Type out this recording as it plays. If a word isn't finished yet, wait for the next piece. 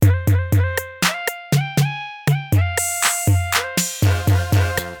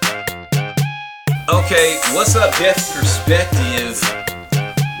Okay, what's up, Deaf Perspective?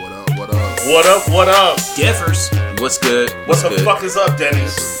 What up, what up? What up, what up? Defers, what's good? What the fuck is up,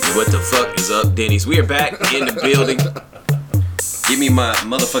 Denny's? What the fuck is up, Denny's? We are back in the building. Give me my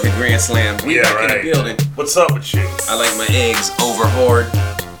motherfucking Grand Slam. We back in the building. What's up with you? I like my eggs over hard.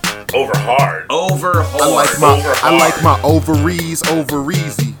 Over hard. Over hard. I like my ovaries over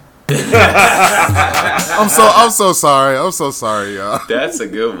easy. I'm so sorry, y'all. That's a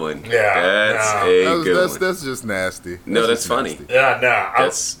good one. Yeah, That's That's just nasty. No, that's funny. nasty. Yeah, nah.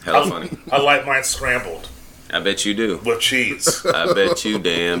 That's hella funny. I like mine scrambled I bet you do. with cheese. I bet you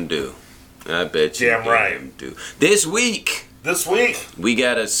damn do. I bet you Damn right. do. This week, This week, we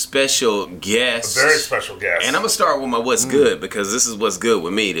got a special guest. a very special guest. And I'm going to start with my what's good, because this is what's good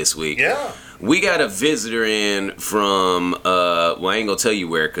with me this week. Yeah. We got a visitor in from, well, I ain't going to tell you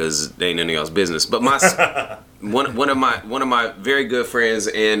where, because they ain't none of y'all's business. But my one of my very good friends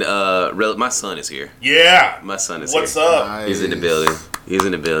and my son is here. Yeah. My son is What's here. up? Nice. He's in the building. He's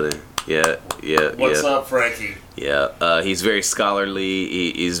in the building. Yeah. What's up, Frankie? Yeah. He's very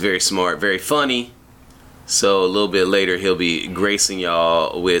scholarly. He's very smart, very funny. So a little bit later, he'll be gracing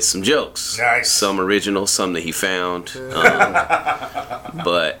y'all with some jokes. Nice. Some original, some that he found.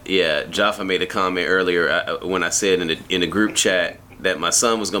 But yeah, Jaffa made a comment earlier when I said in the group chat that my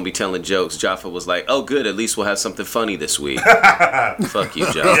son was going to be telling jokes. Jaffa was like, "Oh, good. At least we'll have something funny this week." Fuck you,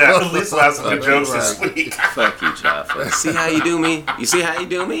 Jaffa. Yeah, at least we'll have some good jokes this week. Fuck you, Jaffa. See how you do me? You see how you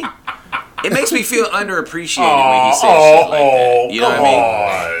do me? It makes me feel underappreciated when he says shit like that. You know what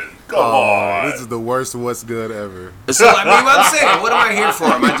I mean? Come on. This is the worst what's good ever. So I mean, what I'm saying, what am I here for?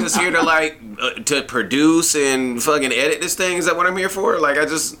 Am I just here to to produce and fucking edit this thing? Is that what I'm here for? Like I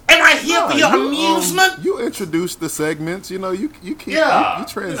just Am I here for your amusement? You introduced the segments, you keep Yeah, you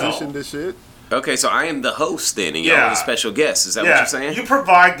transition this shit. okay. So I am the host then, and y'all Yeah. are the special guest. Is that what Yeah, you're saying? you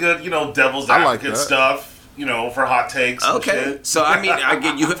provide good, devil's I like advocate that. stuff, for hot takes. And Okay, shit. so I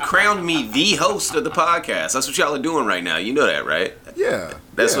mean, you have crowned me the host of the podcast. That's what y'all are doing right now. You know that, right? Yeah.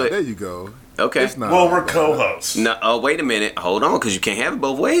 That's yeah, what- there you go. Okay. It's not Well, all we're bad. co-hosts. No, oh, wait a minute. Hold on, because you can't have it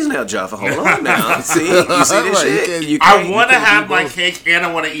both ways now, Jaffa. Hold on now. See, you see this Right, you shit? can't- You I can't- want to can't have do my both. cake and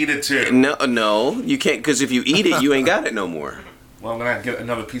I want to eat it too. No, you can't, because if you eat it, you ain't got it no more. Well, I'm going to get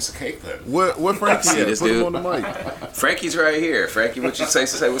another piece of cake then. What Frankie See at? this Put him dude? on the mic. Frankie's right here. Frankie, what you say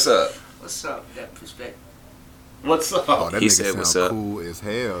what's up? What's up, that perspective? What's up? Oh, that He nigga said, sound "What's up?" cool as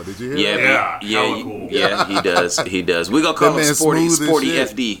hell. Did you hear Yeah, that? Yeah, hella cool. yeah, he does. He does. We gonna call That him man Sporty smooth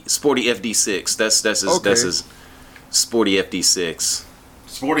as Sporty FD6. That's his Okay. that's his Sporty FD6.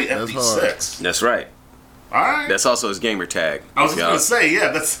 Sporty That's FD6. That's right. All right. That's also his gamer tag. I was If just y'all- going to say,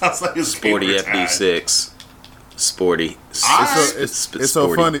 yeah, that sounds like his Sporty gamer tag. FD6. Sporty. It's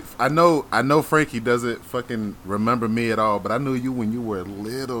so funny. I know Frankie doesn't fucking remember me at all, but I knew you when you were a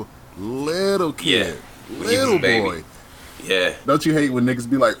little kid. Yeah, when he was a Little baby. boy. Yeah. Don't you hate when niggas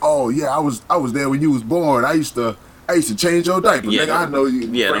be like, "Oh yeah, I was there when you was born. I used to change your diaper." Yeah, nigga, I know you.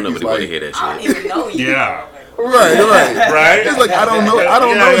 Yeah, I don't Frankie's nobody want to like, hear that I shit. don't even know you. Yeah. Right. Right? It's like I don't know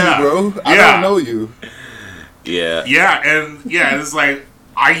Yeah, yeah. you, bro. I Yeah. don't know you. Yeah. Yeah, and it's like,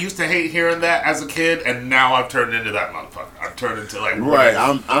 I used to hate hearing that as a kid, and now I've turned into that motherfucker. I've turned into like... Right.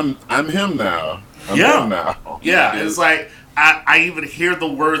 I'm him now. I'm Yeah. him now. Yeah, it's like, I even hear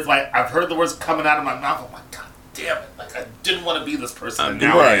the words, like, I've heard the words coming out of my mouth. I'm like, God damn it. Like, I didn't want to be this person, and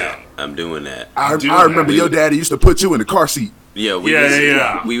now Right. I am. I'm doing that. I doing remember that. your daddy used to put you in the car seat. Yeah,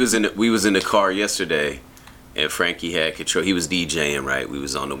 Yeah. We was in the car yesterday, and Frankie had control. He was DJing, right? We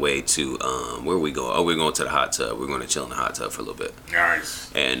was on the way to where we go? Oh, we're going to the hot tub. We're going to chill in the hot tub for a little bit. Nice.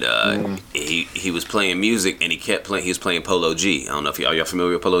 And he was playing music, and he kept playing. He was playing Polo G. I don't know if y'all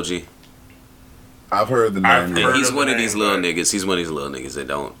familiar with Polo G. I've heard the I've name. heard And he's of one the of these name, little but- niggas. He's one of these little niggas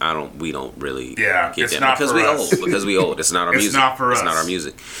that we don't really Yeah, get it's that not because for we us. old. Because we old. It's not our It's music. not for It's us. not our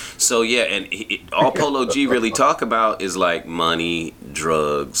music. So yeah, and all Polo G really talk about is like money,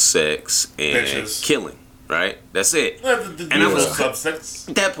 drugs, sex, and Bitches. killing. Right? That's it. The And I usual was- substance.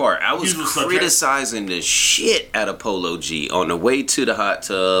 That part, I was Usual subject. criticizing the shit out of Polo G on the way to the hot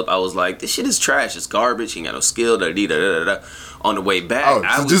tub. I was like, "This shit is trash. It's garbage. He ain't got no skill." Da da da da da. On the way back, Oh,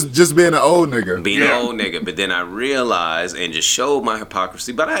 I so was just being an old nigga. being Yeah. an old nigga. But then I realized and just showed my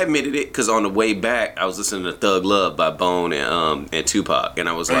hypocrisy. But I admitted it because on the way back, I was listening to Thug Love by Bone and Tupac, and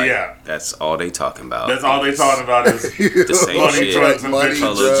I was Oh, like, yeah. "That's all they talking about. That's all they talking about is the same money, shit drugs, and Money, bitches.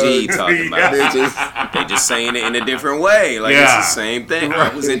 Polo G talking about." Yeah. Bitches. They just saying it in a different way. Like Yeah. it's the same thing. I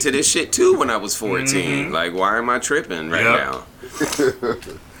was into this shit too when I was 14. Like, why am I tripping right Yep. now?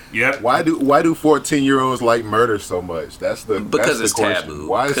 Yep. Why do 14-year-olds like murder so much? Because it's question. taboo.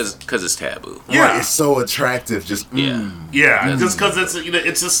 Why? Because it's taboo. Yeah. Right, it's so attractive. Just Yeah, just because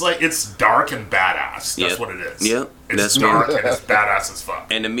it's just like it's dark and badass. That's what it is. Yep. It's That's dark right. and it's badass as fuck.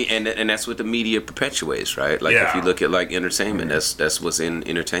 And that's what the media perpetuates, right? Like if you look at like entertainment, that's what's in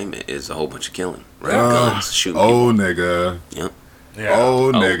entertainment is a whole bunch of killing, right? Guns, shooting people. Nigga. Yep. Yeah.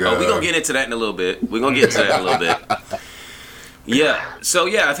 Oh, nigga. Oh, we're gonna get into that in a little bit. Yeah. So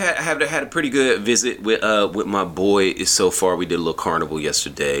yeah, I've had a pretty good visit with my boy. So far, we did a little carnival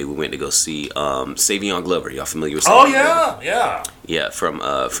yesterday. We went to go see Savion Glover. Y'all familiar with? Oh Savion Glover? yeah. Yeah,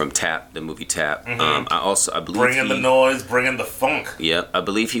 from Tap, the movie Tap. I believe Bringing the noise, bringing the funk. Yeah, I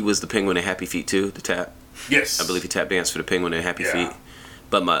believe he was the Penguin in Happy Feet too. The Tap. Yes. I believe he tap danced for the Penguin in Happy Feet.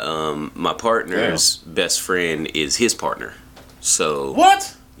 But my partner's best friend is his partner. So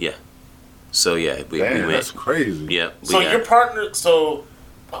what? Yeah. So yeah, we went. That's crazy. Yep. So your partner. So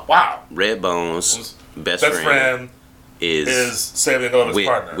wow. Red Bones best friend friend is Savion Glover's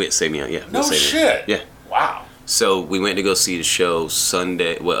partner. With Savion, yeah. No shit. Yeah. Wow. So we went to go see the show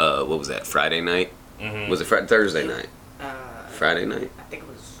Sunday. What was that? Friday night? Was it Thursday night? Friday night. I think it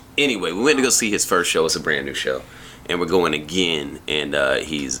was. Anyway, we went to go see his first show. It's a brand new show. And we're going again, and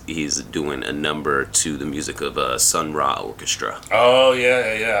he's doing a number to the music of Sun Ra Orchestra. Oh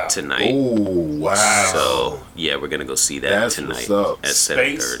yeah. Tonight. Oh wow! So yeah, we're gonna go see that tonight at 7:30.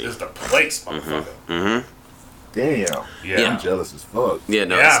 Space is the place, motherfucker. Damn. Yeah. I'm jealous as fuck. Yeah,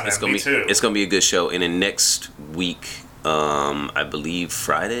 no, Yeah, it's man, gonna me be too. it's gonna be a good show. And then next week, I believe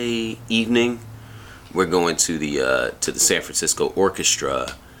Friday evening, we're going to the San Francisco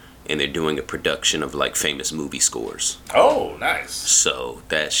Orchestra. And they're doing a production of like famous movie scores. Oh, nice. So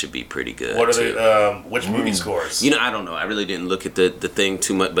that should be pretty good. What are too. they? Which movie scores? You know, I don't know. I really didn't look at the thing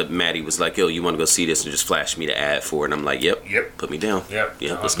too much. But Maddie was like, "Yo, you want to go see this?" And just flashed me the ad for it. And I'm like, "Yep, Yep. put me down. Yep.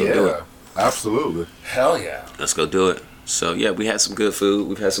 Let's go do it. Absolutely. Hell yeah. Let's go do it." So yeah, we had some good food.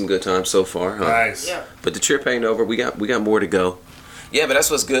 We've had some good times so far. Huh? Nice. Yeah. But the trip ain't over. We got more to go. Yeah, but that's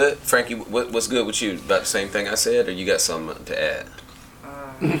what's good. Frankie, what's good with you? About the same thing I said, or you got something to add?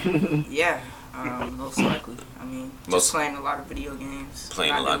 Yeah, most likely. I mean, just playing a lot of video games.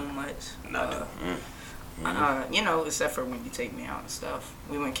 Playing not a lot. doing much. Not doing. You know, except for when you take me out and stuff.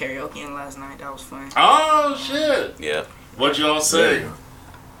 We went karaokeing last night. That was fun. Oh shit. Yeah. What'd y'all sing?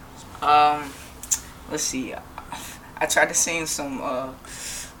 Let's see. I tried to sing some.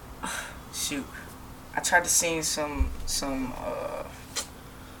 Shoot. I tried to sing some.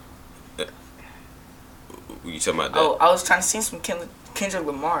 You talking about that? Oh, I was trying to sing some Kendrick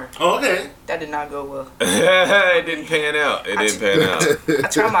Lamar. Oh, okay. That did not go well. It didn't pan out. I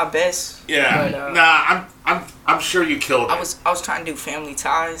tried my best. Yeah. But, I'm sure you killed it. I was trying to do Family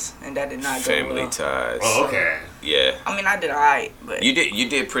Ties, and that did not go well. Family Ties. Oh, okay. Yeah. I mean, I did alright, but You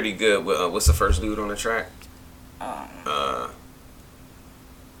did pretty good. What's the first dude on the track?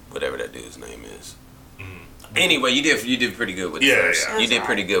 Whatever that dude's name is. Anyway, you did pretty good with the first. yeah. You did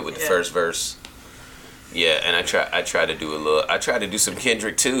pretty good with the first verse. Yeah, and I tried to do some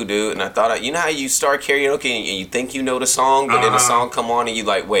Kendrick too, dude. And I thought, you know how you start karaoke and you think you know the song, but then the song come on and you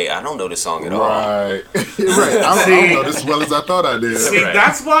like, wait, I don't know the song at all. Right. Right. I don't know this as well as I thought I did. See, Right.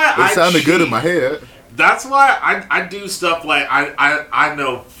 that's why It sounded good in my head. That's why I do stuff like I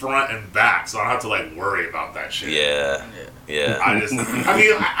know front and back, so I don't have to like worry about that shit. Yeah.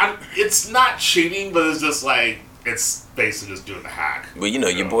 It's not cheating, but it's just like it's basically just doing the hack. Well, you know,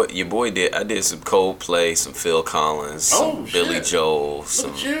 your boy did. I did some Coldplay, some Phil Collins, some Billy Joel,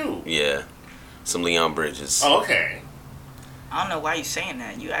 some some Leon Bridges. Oh, okay. I don't know why you saying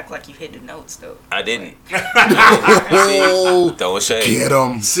that. You act like you hit the notes though. I didn't. Oh, Don't shade. get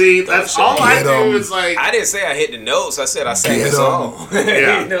him. See, that's all I do is like. I didn't say I hit the notes. I said I sang Get the song.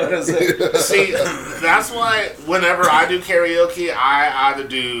 Yeah. You know what I'm saying? See, that's why whenever I do karaoke, I either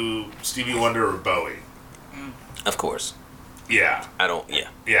do Stevie Wonder or Bowie. Of course. Yeah. I don't. Yeah.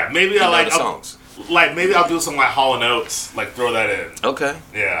 Yeah. Maybe You I know like the songs. Like maybe I'll do something like Hall and Oates, like throw that in. Okay.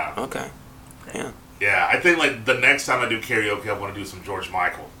 Yeah. Okay. Yeah. Yeah. I think like the next time I do karaoke, I want to do some George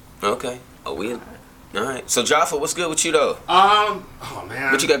Michael. Okay. Oh, we. All right. So Jaffa, what's good with you though? Oh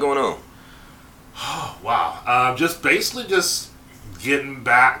man. What you got going on? Wow. Just basically just getting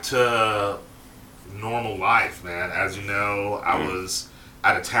back to normal life, man. As you know, I was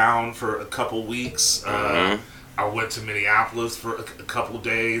out of town for a couple weeks. I went to Minneapolis for a couple of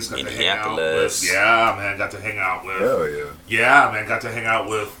days. Got to hang out with, got to hang out with. Hell yeah. Yeah, man, got to hang out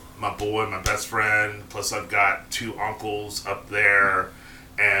with my boy, my best friend. Plus, I've got 2 uncles up there.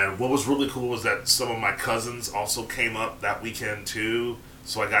 And what was really cool was that some of my cousins also came up that weekend too.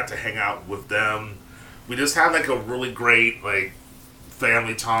 So I got to hang out with them. We just had like a really great like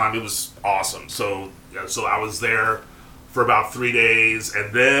family time. It was awesome. So I was there for about 3 days,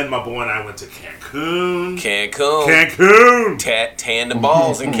 and then my boy and I went to Cancun. Tan the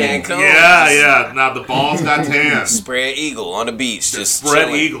balls in Cancun. Yeah. Now the balls got tan. Spread eagle on the beach, just spread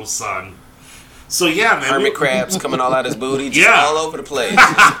chilling. eagle, son. So yeah, man. Hermit crabs coming all out his booty, just all over the place,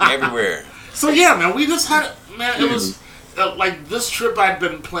 everywhere. So yeah, man, we just had, man, it was like this trip I'd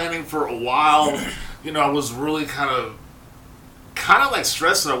been planning for a while. You know, I was really kind of like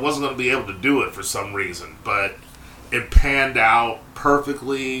stressing I wasn't going to be able to do it for some reason, but it panned out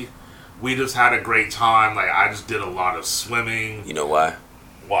perfectly. We just had a great time. Like, I just did a lot of swimming. You know why?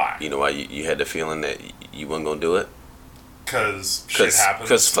 Why? You know why you had the feeling that you weren't going to do it? Because shit happens.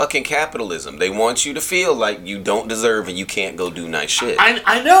 Because fucking capitalism. They want you to feel like you don't deserve and you can't go do nice shit.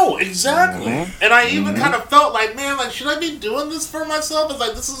 I know, exactly. Mm-hmm. And I even kind of felt like, man, like, should I be doing this for myself? It's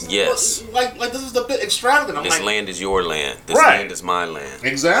like, this is like this is a bit extravagant. This land is your land. This land is my land.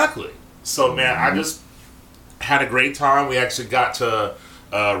 Exactly. So, man, I just had a great time. We actually got to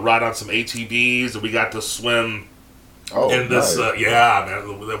ride on some ATVs, and we got to swim in this. Nice. We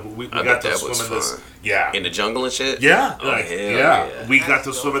got to swim in this. Yeah, in the jungle and shit. Yeah, we got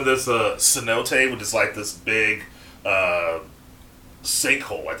to swim in this cenote, which is like this big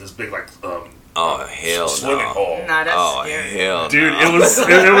sinkhole, like this big oh hell swimming hole. Nah, that's scary. Hell, dude, it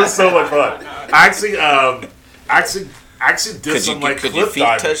was so much fun. I actually did some cliff diving. Could your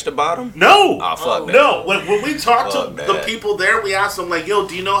feet touch the bottom? No. Oh fuck that. No. When we talked to the people there, we asked them like, "Yo,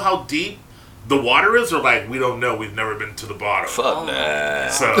 do you know how deep the water is?" Or like, "We don't know. We've never been to the bottom." Fuck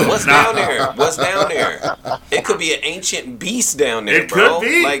that. So what's down there? What's down there? It could be an ancient beast down there, bro. It could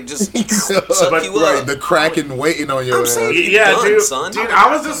be. Like just suck you up. The Kraken waiting on your ass. Dude, son. Dude, I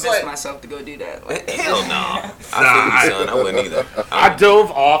was just like myself to go do that. Hell no. I feel you, son. I wouldn't either. I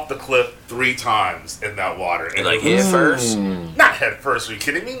dove off the cliff 3 times in that water. And like head first? Not head first. Are you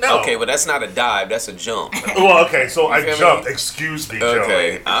kidding me? No. Okay, but that's not a dive. That's a jump. Well, okay, so I jumped. Excuse me,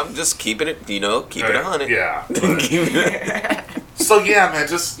 okay, Joey. I'm just keeping it. Keep it 100. Yeah. So yeah, man,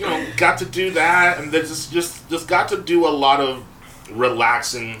 just got to do that, and then just got to do a lot of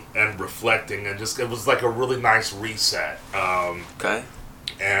relaxing and reflecting, and it was like a really nice reset. Okay.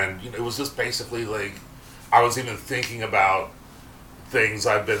 And it was just basically like I was even thinking about things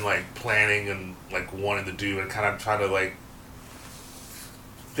I've been like planning and like wanting to do, and kind of trying to like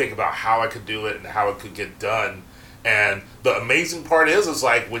think about how I could do it and how it could get done. And the amazing part is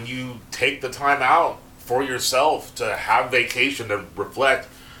like when you take the time out for yourself to have vacation, to reflect,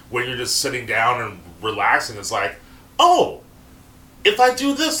 when you're just sitting down and relaxing, it's like, oh, if I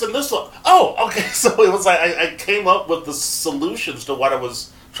do this and this, okay. So it was like I came up with the solutions to what I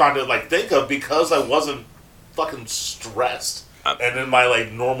was trying to like think of, because I wasn't fucking stressed and in my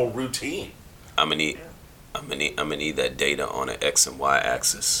like normal routine. I'm gonna need that data on an X and Y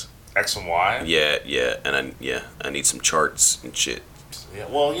axis. X and Y? Yeah, and I need some charts and shit. Yeah,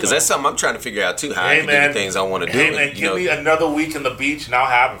 well, because that's something I'm trying to figure out too. How I can do the things I want to do. Hey man, give me another week in the beach and I'll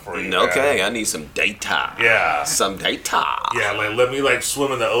have it for you. Okay, man. I need some data. Yeah, some data. Yeah, like let me like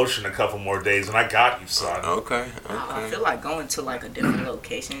swim in the ocean a couple more days and I got you, son. Okay. I feel like going to like a different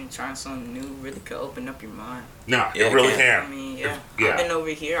location, trying something new, really could open up your mind. Nah, it really can. I mean, I've been over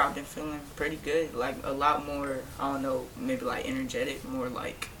here. I've been feeling pretty good. Like a lot more. I don't know, maybe like energetic, more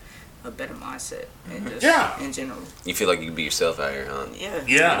like a better mindset, and just in general. You feel like you can be yourself out here, huh?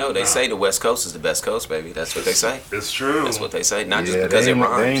 Yeah. I know they say the West Coast is the best coast, baby. That's what they say. It's true. That's what they say. Not just because it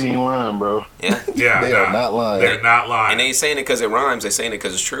rhymes. They ain't even lying, bro. Yeah. They are not lying. They're not lying. And they ain't saying it because it rhymes. They're saying it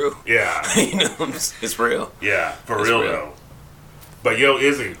because it's true. Yeah. It's real. Yeah, for real though. But yo,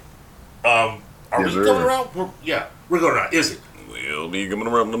 Izzy, are we going around? We're going around. Izzy. We'll be coming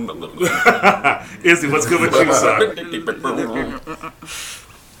around. Izzy, what's good with you, son?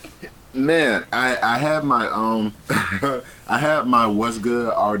 Man, I had my I had my what's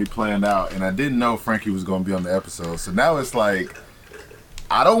good already planned out, and I didn't know Frankie was gonna be on the episode. So now it's like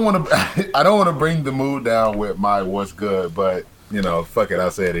I don't want to bring the mood down with my what's good, but fuck it,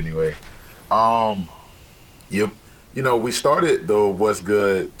 I'll say it anyway. We started the what's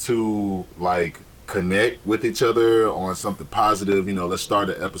good to like connect with each other on something positive. Let's start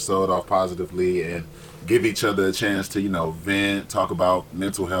the episode off positively and give each other a chance to vent, talk about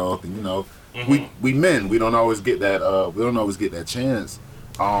mental health, and we men, we don't always get that chance.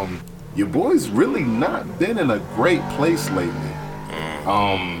 Your boy's really not been in a great place lately.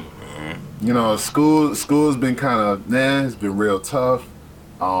 School's been kind of it's been real tough.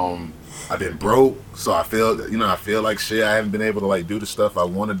 I've been broke, so I feel like shit. I haven't been able to like do the stuff I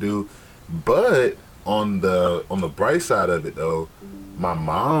want to do. But on the bright side of it though, my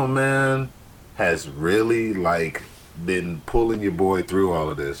mom, man, has really like been pulling your boy through all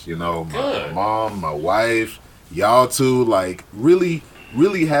of this. You know, my mom, my wife, y'all too. Like really,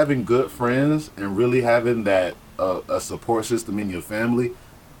 really having good friends and really having that a support system in your family.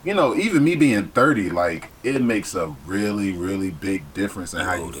 You know, even me being 30, like, it makes a really, really big difference in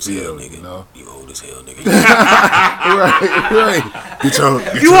how you feel, hell, you know? You old as hell, nigga. right. Get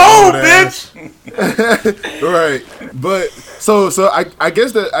you old, bitch! Right. But, so I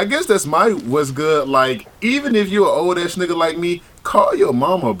guess that's my what's good. Like, even if you're an old-ass nigga like me, call your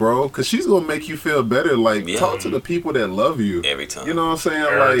mama, bro, because she's going to make you feel better. Like, talk to the people that love you. Every time. You know what I'm saying?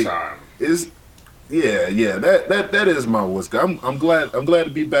 Every like, time. Yeah, that is my what's good. I'm glad to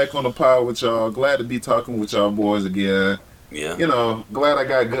be back on the pod with y'all. Glad to be talking with y'all boys again. Yeah. You know, glad I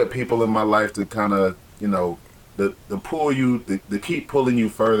got good people in my life to kind of, you know, to pull you, to keep pulling you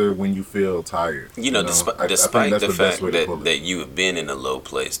further when you feel tired. You know, despite the fact that you have been in a low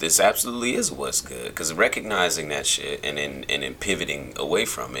place, this absolutely is what's good. Because recognizing that shit and then pivoting away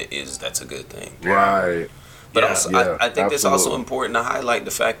from it that's a good thing. Right. But I think it's also important to highlight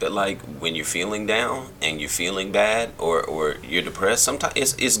the fact that, like, when you're feeling down and you're feeling bad or you're depressed,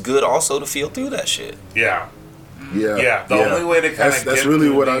 sometimes it's good also to feel through that shit. Yeah. The only way to kind of that's really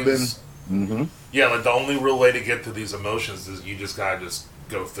what I've been. Mm-hmm. Yeah, like the only real way to get to these emotions is you just gotta just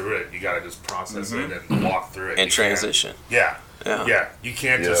go through it. You gotta just process it and walk through it and transition. Yeah. You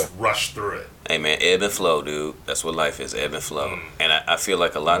can't just rush through it. Hey man, ebb and flow, dude. That's what life is, ebb and flow. And I feel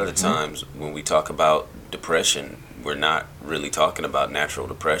like a lot of the times when we talk about depression, we're not really talking about natural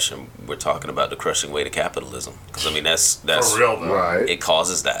depression. We're talking about the crushing weight of capitalism. Because I mean, that's for real though. Right. It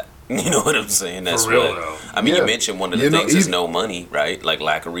causes that. You know what I'm saying? That's for real though. I mean, you mentioned one of the things is no money, right? Like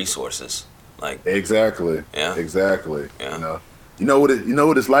lack of resources. Like exactly. Yeah. Exactly. Yeah. You know what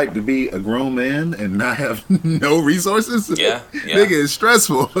it's like to be a grown man and not have no resources? Yeah. Nigga, it's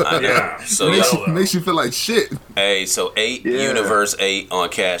stressful. So makes you feel like shit. Hey, so 8 Universe 8 on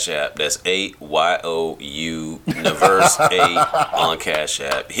Cash App. That's 8YOU Universe 8 on Cash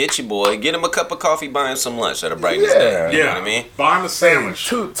App. Hit your boy. Get him a cup of coffee. Buy him some lunch. That'll brighten his day. You know what I mean? Buy him a sandwich.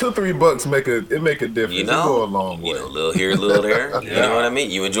 $2-3 make a difference. You know, it go a long way. You know, a little here, a little there. You know what I mean?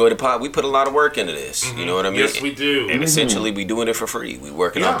 You enjoy the pod. We put a lot of work into this. You know what I mean? Yes, we do. And essentially, we doing it for free. We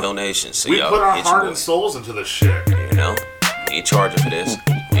working on donations. So we y'all put our hit heart your and souls into this shit. You know, we ain't charging for this.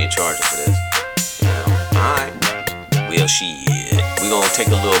 You know, alright. Well, shit. We gonna take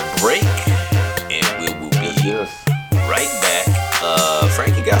a little break, and we will be right back.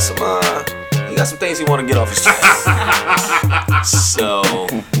 Frank, he got some things he want to get off his chest. So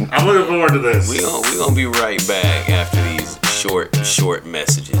I'm looking forward to this. We gonna be right back after these short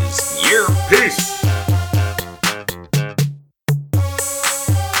messages. Peace.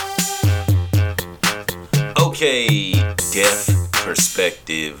 Okay, Deaf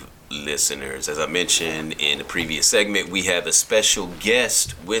Perspective listeners. As I mentioned in the previous segment, we have a special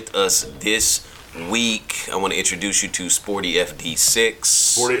guest with us this week. I want to introduce you to Sporty FD6.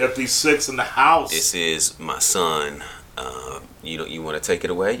 Sporty FD6 in the house. This is my son. You want to take it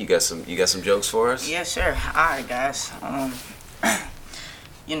away? You got some jokes for us? Yeah, sure. All right, guys.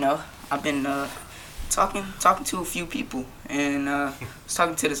 You know, I've been talking to a few people, and I was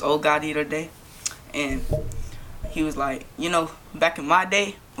talking to this old guy the other day, and he was like, you know, back in my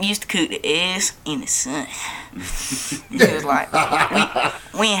day, we used to cook the eggs in the sun. He was like,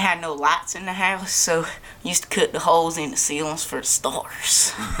 we ain't had no lights in the house, so we used to cut the holes in the ceilings for the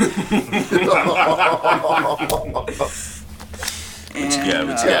stars. What you got?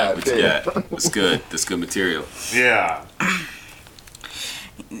 That's good. That's good material. Yeah.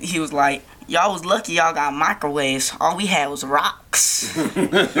 He was like, y'all was lucky y'all got microwaves. All we had was rocks. Put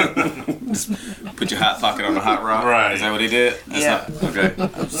your hot pocket on a hot rock? Right. Is that what he did? Okay.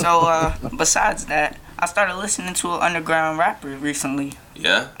 So, besides that, I started listening to an underground rapper recently.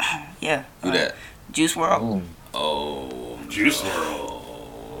 Yeah? Yeah. Who that? Juice WRLD. Oh. Juice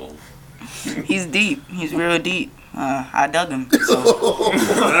WRLD. He's deep. He's real deep. I dug him. So.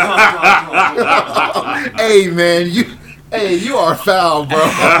 Hey, man, you are foul, bro.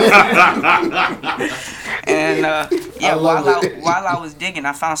 And while I was digging,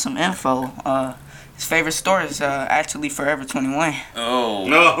 I found some info. His favorite store is actually Forever 21. Oh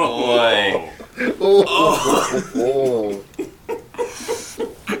no boy. Oh.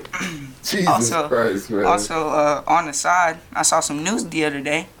 Jesus Christ, man. Also, on the side, I saw some news the other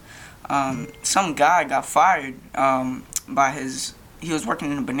day. Some guy got fired he was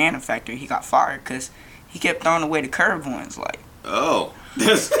working in a banana factory. He got fired because he kept throwing away the curved ones. Like, oh.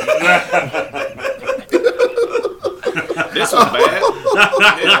 This was bad.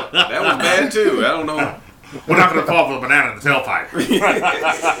 Yeah, that was bad too. I don't know. We're not gonna fall for a banana in the tailpipe. I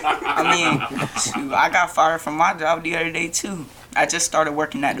mean, shoot, I got fired from my job the other day too. I just started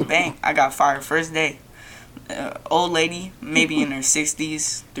working at the bank. I got fired first day. Old lady, maybe in her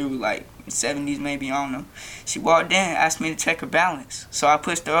 60s through like 70s, maybe, I don't know. She walked in, asked me to check her balance, so I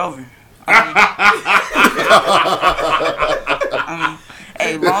pushed her over. I mean,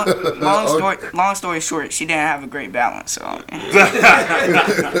 hey, long story short, she didn't have a great balance. So. I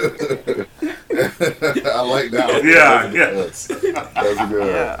like that one. Yeah. That's good.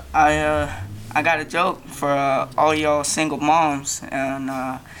 Yeah, I got a joke for all y'all single moms and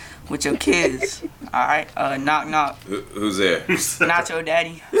with your kids. All right, knock knock. Who's there? Not your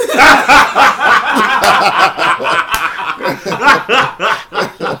daddy.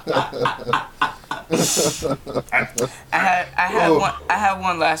 I had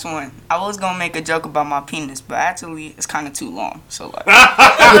one last one. I was gonna make a joke about my penis, but actually it's kind of too long. So like, Okay.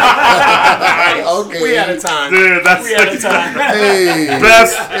 We out of time. Dude, that's We out of time. Hey.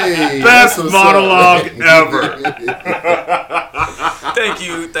 best That's what's monologue up. ever. Thank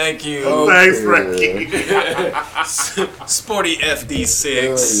you. Thanks, Okay. Frankie. Sporty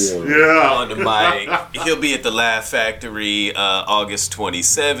FD6 Hell Yeah. on the mic. He'll be at the Laugh Factory August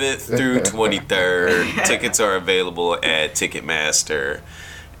 27th through 23rd. Tickets are available at Ticketmaster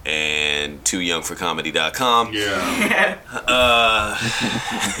and TooYoungForComedy.com. Yeah.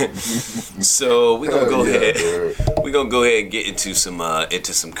 So we're gonna go Yeah, ahead. dude. We're gonna go ahead and get into some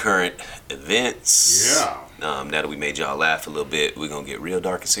current events. Yeah. Now that we made y'all laugh a little bit, we're gonna get real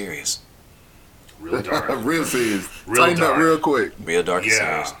dark and serious. Real dark. Real serious. Real Tighten up dark. real quick. Real dark and Yeah.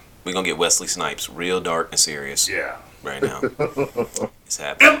 serious. We're gonna get Wesley Snipes real dark and serious Yeah. right now. It's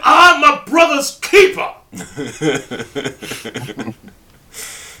happening. Am I my brother's keeper?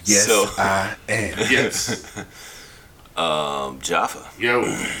 Yes, So- I am. Yes. Jaffa, Yo.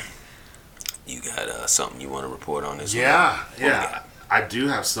 you got something you want to report on this? Yeah. we Yeah. got? I do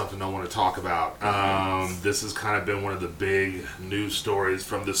have something I want to talk about. This has kind of been one of the big news stories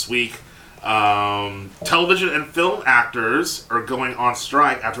from this week. Television and film actors are going on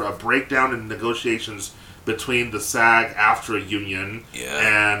strike after a breakdown in negotiations between the SAG-AFTRA union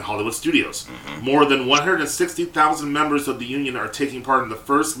and Hollywood studios. More than 160,000 members of the union are taking part in the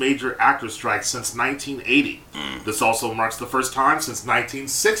first major actor strike since 1980. This also marks the first time since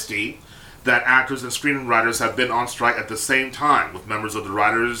 1960 that actors and screenwriters have been on strike at the same time, with members of the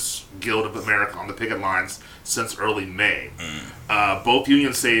Writers Guild of America on the picket lines since early May. Both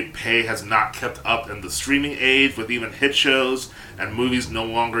unions say pay has not kept up in the streaming age, with even hit shows and movies no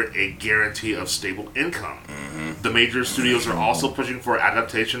longer a guarantee of stable income. The major studios are also pushing for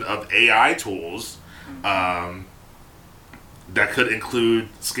adaptation of AI tools that could include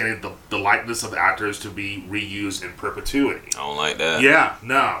scanning the likeness of actors to be reused in perpetuity. I don't like that. Yeah,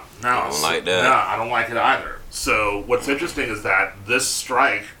 no. I don't like that. No, I don't like it either. So what's interesting is that this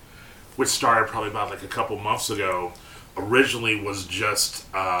strike, which started probably about like a couple months ago, originally was just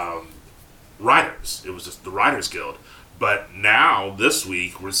writers. It was just the Writers Guild. But now, this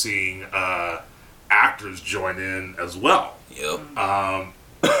week, we're seeing actors join in as well. Yep.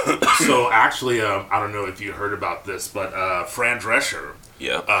 So actually, I don't know if you heard about this, but Fran Drescher,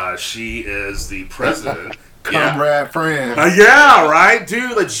 Yep. she is the president. Comrade friend. Yeah, right,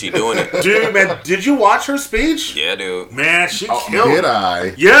 dude. Like, She doing it. dude, man. Did you watch her speech? Yeah, dude. Man, she Oh, killed did it.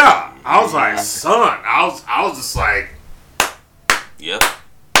 I? Yeah, I was like, son. I was just like, Yep.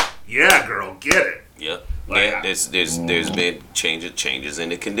 yeah, girl, get it. Yep. Like, Yeah, there's been changes in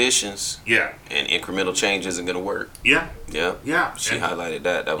the conditions, Yeah, and incremental change isn't gonna work. yeah, Yep. yeah. She And, highlighted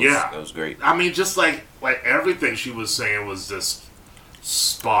that. That was great. I mean, just like everything she was saying was just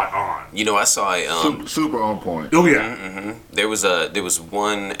spot on. You know, I saw a Super on point. Oh yeah, there was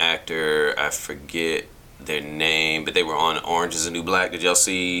one actor, I forget their name, but they were on Orange Is the New Black. Did y'all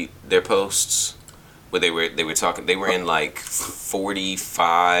see their posts? Where they were talking, they were in like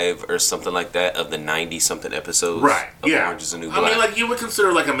 45 or something like that of the 90 something episodes right. of Yeah, Orange Is the New I Black. mean, like you would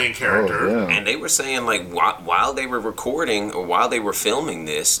consider like a main character. Oh, yeah. And they were saying like while they were recording or while they were filming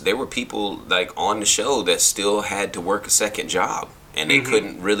this, there were people like on the show that still had to work a second job. And they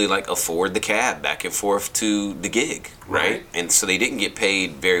couldn't really like afford the cab back and forth to the gig, right? And so they didn't get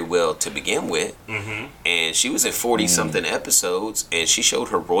paid very well to begin with. And she was in 40 something episodes, and she showed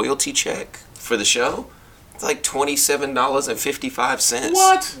her royalty check for the show. It's like $27.55.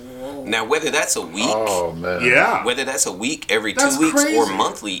 What? Now, whether that's a week, Oh man. Yeah. whether that's a week every 2 That's weeks or crazy.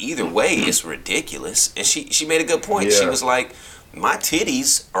 monthly, either way, it's ridiculous. And she made a good point. She Yeah. was like, my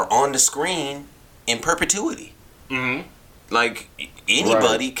titties are on the screen in perpetuity. Like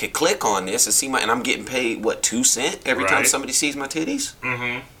anybody could click on this and see and I'm getting paid what, 2 cents every time Right. somebody sees my titties.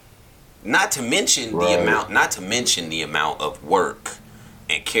 Not to mention the amount of work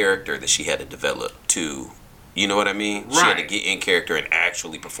and character that she had to develop to, you know what I mean? She had to get in character and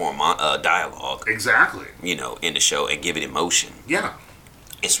actually perform dialogue. Exactly. You know, in the show and give it emotion. Yeah.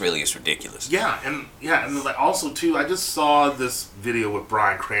 It's ridiculous. Yeah, and like also too, I just saw this video with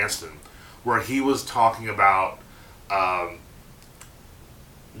Bryan Cranston where he was talking about,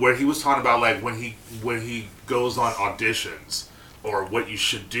 like when he goes on auditions or what you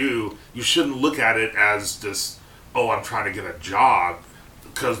should do, you shouldn't look at it as just, oh, I'm trying to get a job,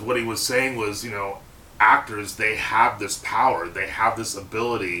 because what he was saying was, you know, actors, they have this power, they have this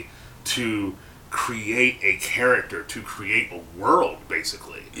ability to create a character, to create a world,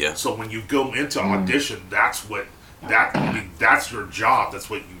 basically. Yeah. So when you go into audition, that's your job. That's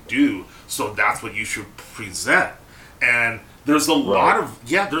what you do. So that's what you should present. And there's a lot of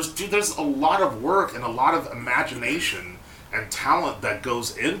there's a lot of work and a lot of imagination and talent that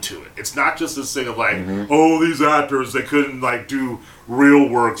goes into it. It's not just this thing of like, oh, these actors, they couldn't like do real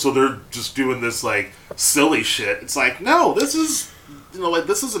work, so they're just doing this like silly shit. It's like, no, this is, you know, like,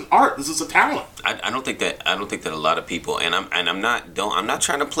 this is an art. This is a talent. I don't think that a lot of people, and I'm not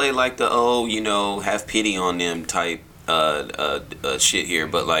trying to play like the, oh, you know, have pity on them type shit here,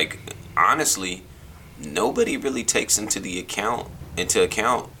 but like, honestly, nobody really takes into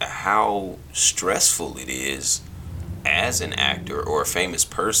account how stressful it is as an actor or a famous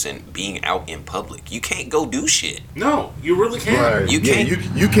person being out in public. You can't go do shit. No, you really can't. Right. You can't.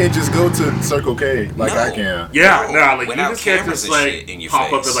 You can't just go to Circle K like I can. Yeah, No, like you without just can't cameras just and like shit in your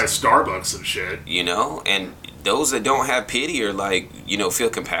pop up face. at like Starbucks and shit. You know, and those that don't have pity or like, you know,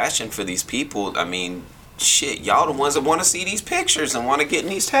 feel compassion for these people, I mean, shit, y'all the ones that want to see these pictures and want to get in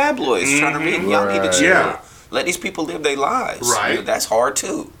these tabloids trying to read. Y'all need to chill. Yeah. Let these people live their lives. Right. You know, that's hard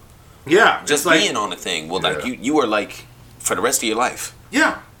too. Yeah, Just like, being on a thing. Well, like you are like for the rest of your life.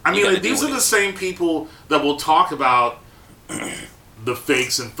 Yeah, I mean, gotta like, these deal are with the it. same people that will talk about the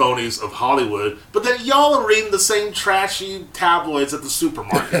fakes and phonies of Hollywood, but then y'all are reading the same trashy tabloids at the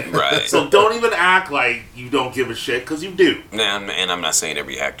supermarket. Right. So don't even act like you don't give a shit, because you do. Now, and I'm not saying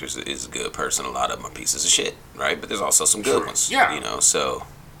every actor is a good person. A lot of them are pieces of shit, right? But there's also some good ones. Yeah. You know, so.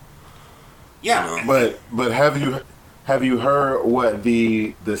 Yeah. You know. But have you heard what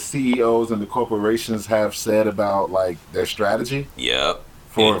the CEOs and the corporations have said about like their strategy Yep.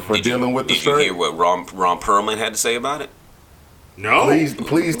 for dealing with the Did you strike? hear what Ron Perlman had to say about it? No.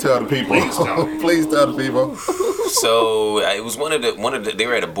 Please tell the people. Please tell me. Please tell the people. So it was one of the they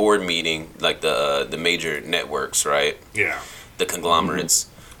were at a board meeting, like the major networks, right? Yeah. The conglomerates.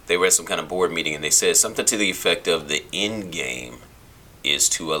 They were at some kind of board meeting, and they said something to the effect of the end game is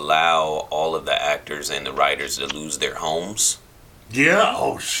to allow all of the actors and the writers to lose their homes. Yeah.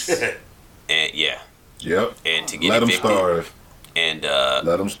 Oh shit. And yeah, Yep. and to get Let them evicted. starve. And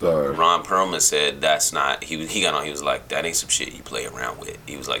Let them starve. Ron Perlman said that's not. He got on. He was like, that ain't some shit you play around with.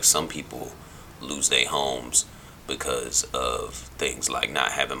 He was like, some people lose their homes because of things like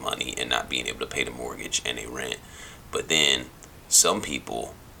not having money and not being able to pay the mortgage and their rent. But then some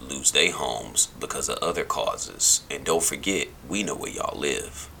people lose their homes because of other causes. And don't forget, we know where y'all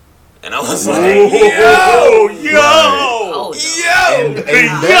live. And I was like, Yo. Hold up.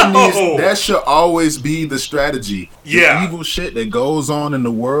 And that should always be the strategy. Yeah. The evil shit that goes on in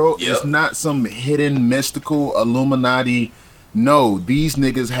the world Yep. is not some hidden mystical Illuminati. No, these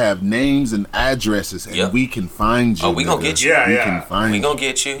niggas have names and addresses, and Yep. we can find you. Oh, we gonna nigga. get you. Yeah, We yeah. can find we you. gonna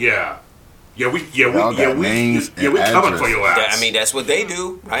get you. Yeah. We Y'all got names and coming for your ass. I mean, that's what they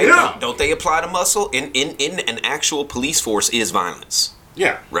do, right? Yeah. Don't they apply the muscle? In an actual police force is violence,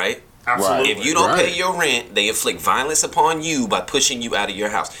 yeah, right? absolutely. If you don't Right. pay your rent, they inflict violence upon you by pushing you out of your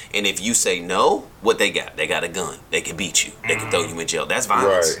house. And if you say no, what they got? They got a gun. They can beat you. They can throw you in jail. That's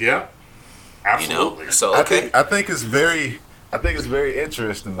violence. Right. Yeah, You absolutely. know? So, I okay. think it's very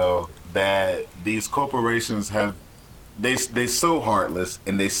interesting though that these corporations have they so heartless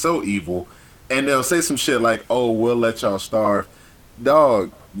and they so evil, and they'll say some shit like, "Oh, we'll let y'all starve."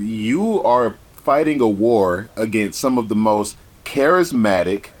 Dog, you are fighting a war against some of the most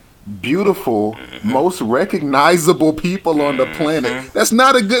charismatic, beautiful, most recognizable people on the planet. That's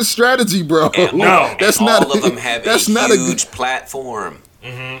not a good strategy, bro. And, No. that's and not. all of them have that's a not huge a good. platform.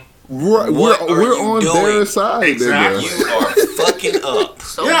 We're What are we're you on doing? their side. Exactly. nigga. You are fucking up.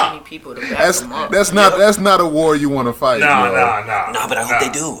 So Yeah. many people to back them up. That's not a war you want to fight. Nah, bro. nah. No, but I hope they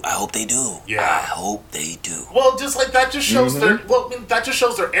do. I hope they do. Yeah. I hope they do. Well, just like that just shows that just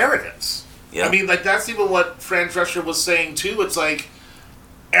shows their arrogance. Yeah. I mean, like that's even what Fran Drescher was saying too. It's like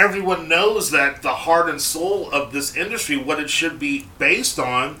everyone knows that the heart and soul of this industry, what it should be based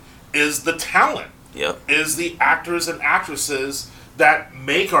on, is the talent, Yep. is the actors and actresses that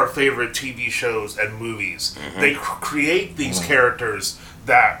make our favorite TV shows and movies. They create these characters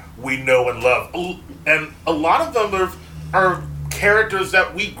that we know and love, and a lot of them are characters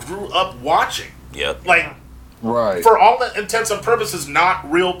that we grew up watching. Yep. Like, Right. for all intents and purposes, not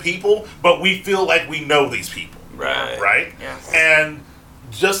real people, but we feel like we know these people. Right. Right? Yeah. And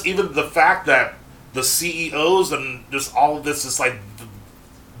just even the fact that the CEOs and just all of this is like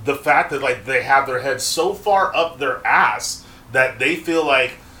the fact that like they have their heads so far up their ass that they feel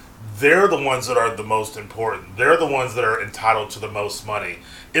like they're the ones that are the most important. They're the ones that are entitled to the most money.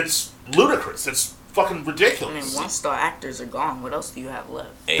 It's ludicrous. It's fucking I mean, ridiculous. once the actors are gone, what else do you have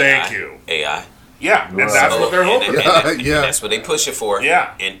left? AI. Thank you. AI. Yeah, and Right. that's what they're hoping. Yeah. That's what they push it for. Yeah.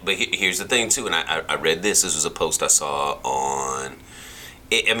 But here's the thing too, and I read this. This was a post I saw on.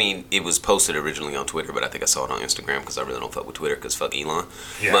 It was posted originally on Twitter, but I think I saw it on Instagram because I really don't fuck with Twitter because fuck Elon.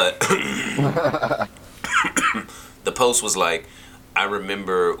 Yeah. But the post was like, I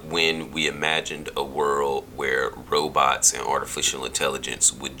remember when we imagined a world where robots and artificial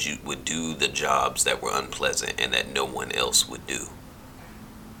intelligence would do the jobs that were unpleasant and that no one else would do.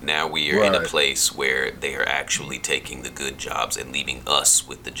 Now we are in a Right. place where they are actually taking the good jobs and leaving us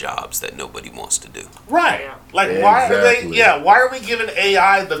with the jobs that nobody wants to do. Right. Yeah. Like, why are they? Exactly. Yeah. Why are we giving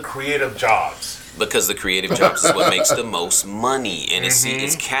AI the creative jobs? Because the creative jobs is what makes the most money. And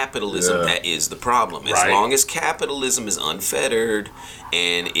it's capitalism Yeah. that is the problem. As Right. long as capitalism is unfettered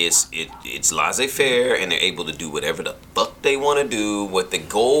and it's laissez-faire and they're able to do whatever the fuck they want to do, what the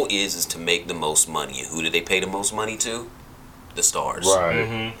goal is to make the most money. And who do they pay the most money to? The stars.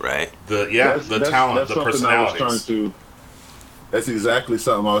 Right. Right? The talent, the something I was trying personalities. to. That's exactly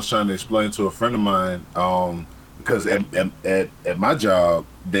something I was trying to explain to a friend of mine. Because at my job,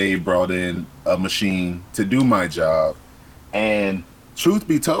 they brought in a machine to do my job, and truth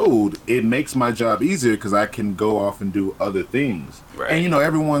be told, it makes my job easier because I can go off and do other things. Right. And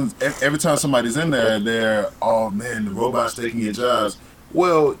every time somebody's in there, they're, oh man, the robot's taking your jobs.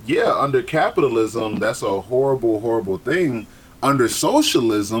 Well, yeah, under capitalism, that's a horrible, horrible thing. Under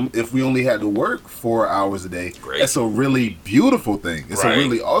socialism, if we only had to work 4 hours a day, Great. that's a really beautiful thing. It's Right. a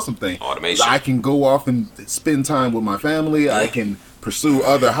really awesome thing. Automation. I can go off and spend time with my family. I can pursue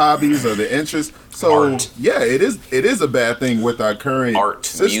other hobbies, other interests. So Art. yeah, it is a bad thing with our current Art,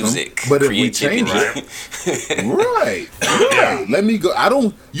 system. music, but if creativity. we change it, right. Let me go.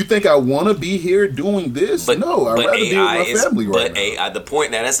 You think I want to be here doing this? No, I'd rather be with my family right but now. AI,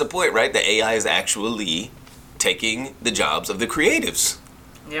 that's the point, right? The AI is actually taking the jobs of the creatives.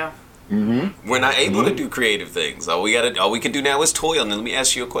 Yeah. We're not able to do creative things. All we can do now is toil. And let me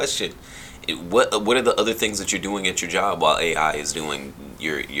ask you a question: What are the other things that you're doing at your job while AI is doing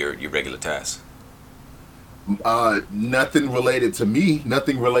your regular tasks? Nothing related to me.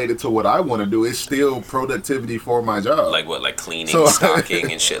 Nothing related to what I want to do. It's still productivity for my job. Like what? Like cleaning, So-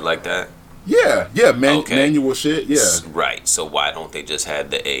 stocking, and shit like that. yeah, Okay. manual shit. Yeah, Right. So why don't they just have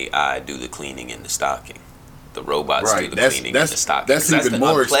the AI do the cleaning and the stocking? The robots Right, do the that's- cleaning that's- and the stocking. that's 'Cause even the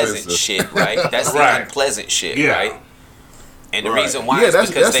more unpleasant expensive. shit, right? That's the Right. unpleasant shit, Yeah. right? And the Right. reason why Yeah, is that's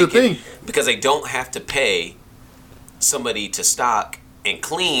because the thing. because they don't have to pay somebody to stock and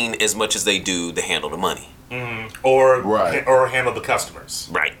clean as much as they do to handle the money. Or Right. or handle the customers.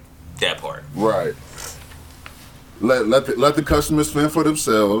 Right. That part. right. Let the customers fend for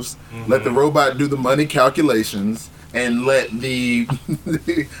themselves. Let the robot do the money calculations, and let the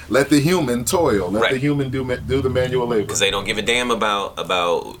let the human toil. Let the Right. human do the manual labor. Because they don't give a damn about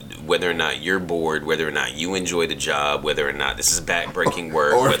whether or not you're bored, whether or not you enjoy the job, whether or not this is back-breaking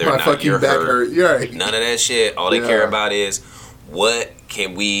work, Or if whether my or not fucking you're back hurt. hurt. You're right. None of that shit. All they Yeah. care about is what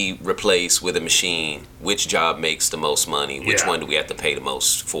can we replace with a machine? Which job makes the most money? Which Yeah. one do we have to pay the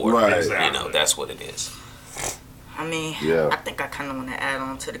most for? Right. Exactly. You know, that's what it is. I mean, Yeah. I think I kind of want to add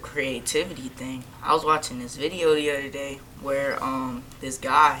on to the creativity thing. I was watching this video the other day where this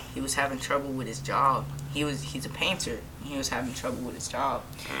guy, he was having trouble with his job. He's a painter. He was having trouble with his job,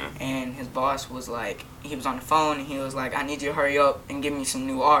 and his boss was like, he was on the phone and he was like, I need you to hurry up and give me some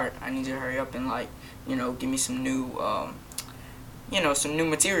new art. I need you to hurry up and give me some new some new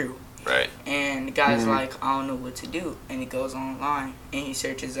material. Right. And the guy's like, I don't know what to do. And he goes online and he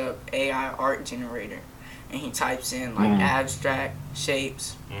searches up AI art generator. And he types in like abstract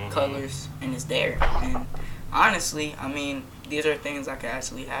shapes, colors, and it's there. And honestly, I mean, these are things that could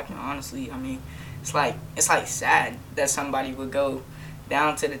actually happen. Honestly, I mean, it's like sad that somebody would go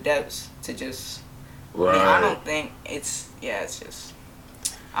down to the depths to just. Right. I mean, I don't think it's just.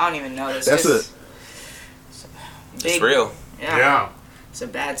 I don't even know. It's That's just. It's a It's real. Yeah. It's a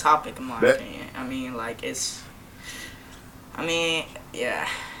bad topic in my opinion. I mean, yeah.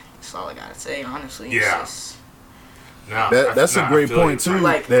 That's all I gotta say, honestly. Yeah. It's just, No, That's a great point too.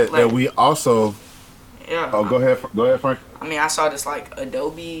 That we also. Yeah. Oh, go ahead, Frank. I mean, I saw this like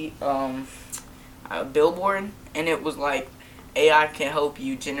Adobe billboard, and it was like AI can help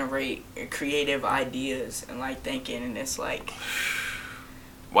you generate creative ideas and like thinking, and it's like,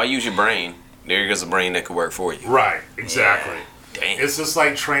 why use your brain? There goes a brain that could work for you. Right, exactly. Damn. It's just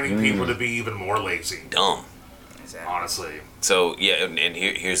like training people to be even more lazy. Dumb. exactly. Honestly. So yeah, and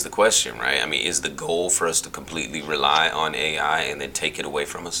here's the question, right? I mean, is the goal for us to completely rely on AI and then take it away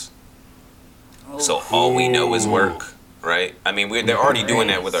from us? So all we know is work, right? I mean, they're already doing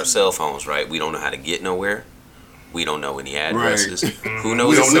that with our cell phones, right? We don't know how to get nowhere. We don't know any addresses. Who knows?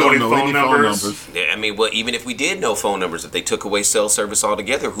 We don't know any phone numbers. Yeah, I mean, well, even if we did know phone numbers, if they took away cell service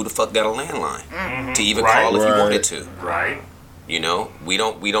altogether, who the fuck got a landline to even call if you wanted to? Right. You know, we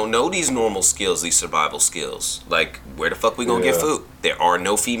don't know these normal skills, these survival skills. Like, where the fuck we gonna get food? There are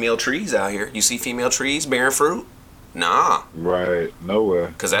no female trees out here. You see female trees bearing fruit? Nah. Right. Nowhere.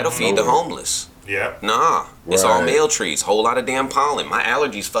 Because that'll feed the homeless. Yep. Nah. It's all Right. male trees. Whole lot of damn pollen. My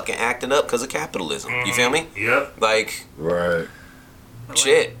allergies fucking acting up because of capitalism. You feel me? Yep. Like, Right.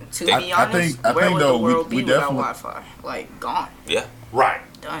 shit. To be honest, I think where would though, the world we be without definitely- Wi-Fi? Like, gone. Yeah. Right.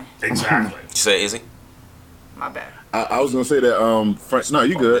 Done. Exactly. You say, Izzy? My bad. I was gonna say that Frank. No,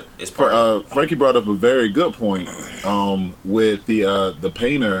 you good. It's part Frankie brought up a very good point. With the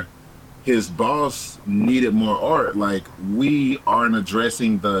painter, his boss needed more art. Like, we aren't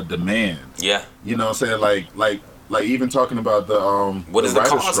addressing the demand. Yeah. You know what I'm saying? Like even talking about the What is the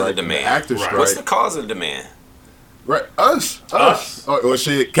writer cause of the strike, demand? actor Right. strike. What's the cause of the demand? Right, us. Us. Oh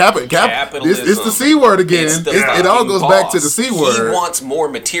shit, capitalism. It's the C word again. It's the It all fucking goes back to the boss. C He word. wants more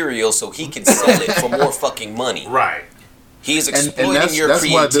material so he can sell it for more fucking money. Right. He's And exploiting that's- your that's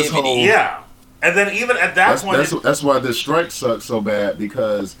why this creativity. whole- Yeah. And then even at that point, That's why this strike sucks so bad,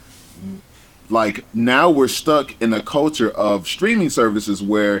 because like now we're stuck in a culture of streaming services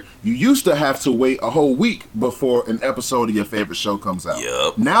where you used to have to wait a whole week before an episode of your favorite show comes out.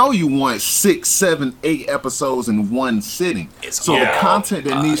 Yup. Now you want 6, 7, 8 episodes in one sitting. It's So the all content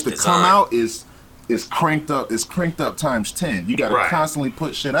that needs to come design. out is cranked up. It's cranked up times 10. You got to Right. constantly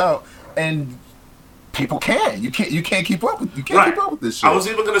put shit out, and people can't. You can't keep up with. You can't right. keep up with this shit. I was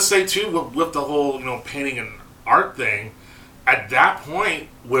even gonna say too with the whole painting and art thing. At that point,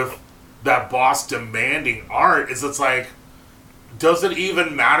 with that boss demanding art, it's like, does it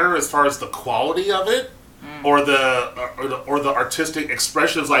even matter as far as the quality of it, or the artistic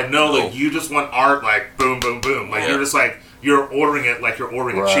expressions? Like, no, like you just want art, like boom, boom, boom. Like Yeah. you're just like you're ordering it like you're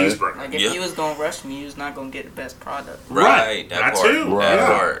ordering Right. a cheeseburger. Like, if Yeah. you was gonna rush me, you was not gonna get the best product. Right. That part. too. That Yeah.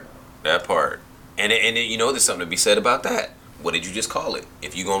 part. That part. And you know, there's something to be said about that. What did you just call it?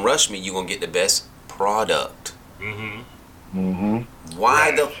 If you're going to rush me, you're going to get the best product. Why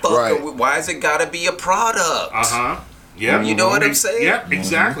Right. the fuck? Right. Why has it got to be a product? Yeah. You know what I'm saying? Yeah,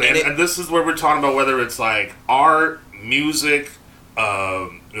 exactly. And And this is where we're talking about whether it's like art, music,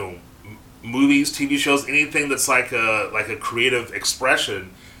 movies, TV shows, anything that's like a creative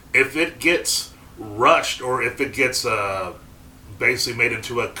expression. If it gets rushed or if it gets basically made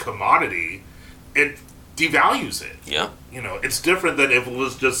into a commodity, it devalues it. Yeah. It's different than if it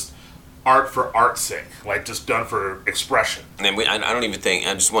was just art for art's sake, like just done for expression. And I don't even think,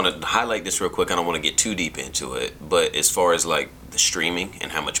 I just want to highlight this real quick. I don't want to get too deep into it. But as far as like the streaming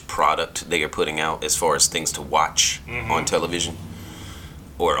and how much product they are putting out, as far as things to watch on television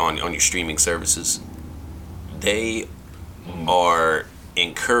or on your streaming services, they are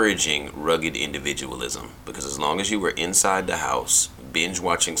encouraging rugged individualism, because as long as you were inside the house binge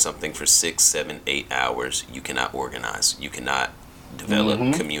watching something for 6, 7, 8 hours, you cannot organize, you cannot develop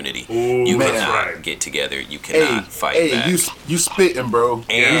community, you man. cannot Right. get together, you cannot fight back. you spitting, bro.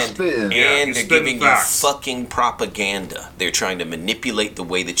 You And, spitting. Yeah, and you they're spitting giving facts. you fucking propaganda. They're trying to manipulate the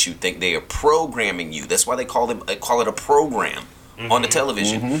way that you think. They are programming you. That's why they call it a program on the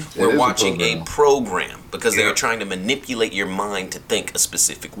television. It We're is a watching program. a program because they Yeah. are trying to manipulate your mind to think a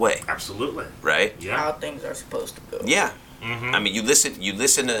specific way, Absolutely. right? Yeah. How things are supposed to go. Yeah. I mean, you listen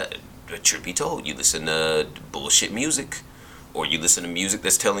to, truth be told, you listen to bullshit music, or you listen to music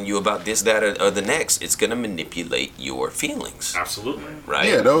that's telling you about this, that, or the next. It's gonna manipulate your feelings, Absolutely. right?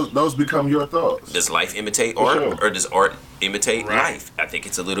 Yeah, those become your thoughts. Does life imitate For art, sure. or does art imitate Right. life? I think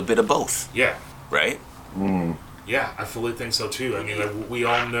it's a little bit of both, Yeah. right? Yeah, I fully think so too. I mean, like, we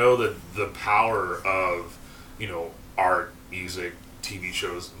all know that the power of, art, music, TV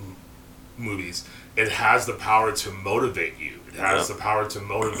shows, movies. It has the power to motivate you. It has Yeah. the power to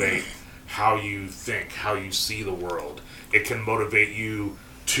motivate how you think, how you see the world. It can motivate you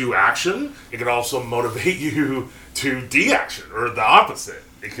to action. It can also motivate you to de-action, or the opposite.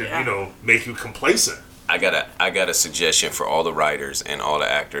 It can, Yeah. make you complacent. I got a suggestion for all the writers and all the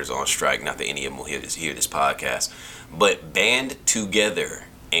actors on strike. Not that any of them will hear this podcast, but band together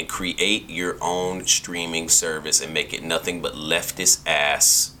and create your own streaming service and make it nothing but leftist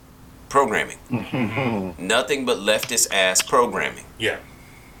ass programming. Nothing but leftist ass programming. Yeah.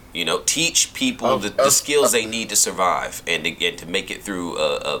 You know, teach people the skills they need to survive and to get to make it through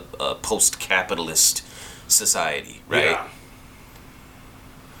a post-capitalist society, right? Yeah.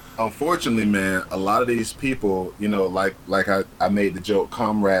 Unfortunately, man, a lot of these people, you know, like I made the joke,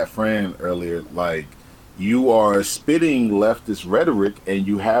 comrade friend earlier, like, you are spitting leftist rhetoric and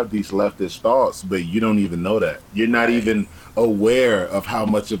you have these leftist thoughts, but you don't even know that. You're not even aware of how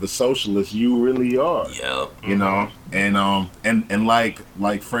much of a socialist you really are. Yep. You know, and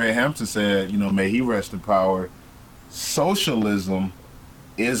like Fred Hampton said, you know, may he rest in power, socialism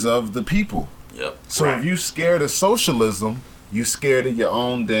is of the people. Yep. So if you scared of socialism, you scared of your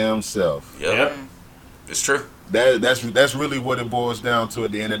own damn self. Yep. It's true. That's really what it boils down to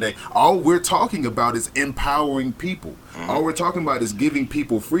at the end of the day. All we're talking about is empowering people. All we're talking about is giving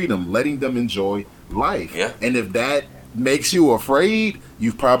people freedom, letting them enjoy life. Yeah. And if that makes you afraid,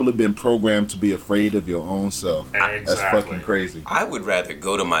 you've probably been programmed to be afraid of your own self. Exactly. That's fucking crazy. I would rather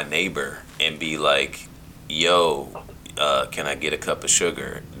go to my neighbor and be like, yo, can I get a cup of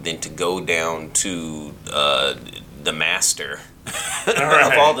sugar, than to go down to the master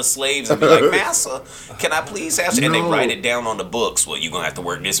of all the slaves and be like, Massa, can I please ask you? And they write it down on the books. Well, you're going to have to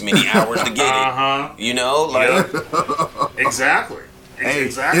work this many hours to get it. You know? Like, Exactly. Hey,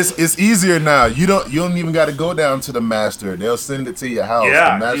 Exactly. it's easier now. You don't even got to go down to the master. They'll send it to your house.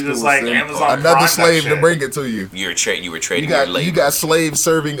 Yeah, the master you just will like send Amazon Prime another that slave to shit. bring it to you. you were trading You your labor. got slaves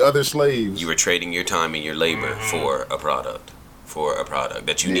serving other slaves. You were trading your time and your labor for a product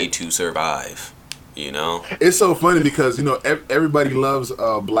that you need to survive. You know? It's so funny because, you know, everybody loves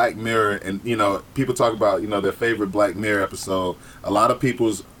Black Mirror, and, you know, people talk about, you know, their favorite Black Mirror episode. A lot of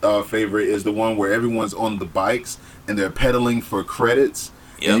people's favorite is the one where everyone's on the bikes and they're pedaling for credits.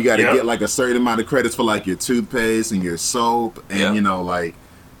 Yep. And you got to Yep. get like a certain amount of credits for like your toothpaste and your soap, and Yep. you know, like,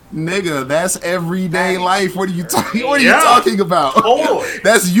 nigga, that's everyday life. What are you talking? What are Yeah. you talking about? Totally.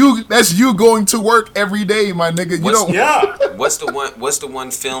 That's you going to work every day, my nigga. You don't. Yeah. What's the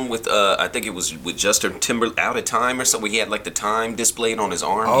one film with I think it was with Justin Timberlake, Out of Time or something? He had like the time displayed on his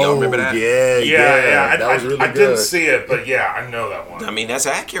arm. Y'all remember that? Yeah. That was really I good. didn't see it, but yeah, I know that one. I mean, that's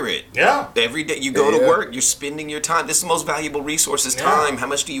accurate. Yeah. Every day you go to Yeah. work, you're spending your time. This is the most valuable resource is Yeah. time. How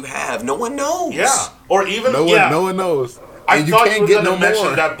much do you have? No one knows. Yeah. Or even No one knows. I And you thought can't you were get gonna no mention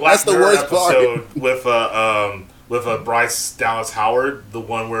more. that Black That's the Mirror worst part. episode with Bryce Dallas Howard, the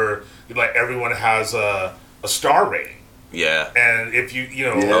one where like everyone has a star rating, Yeah. and if you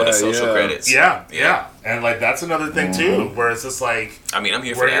Oh, the Yeah, social yeah. credits. yeah, and like that's another thing too, where it's just like I mean, I'm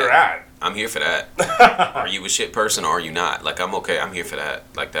here for where that. you're at. I'm here for that. Are you a shit person or are you not? Like, I'm okay. I'm here for that.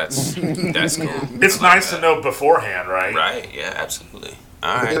 Like, that's cool. It's nice to know beforehand, right? Right. Yeah, absolutely.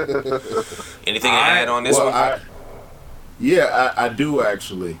 All right. Anything to add on this one? I do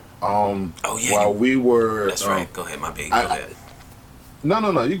actually. Oh, yeah, While we were. That's right. Go ahead, my big. Go I- ahead.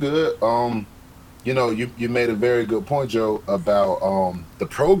 No, you good. You know, you made a very good point, Joe, about the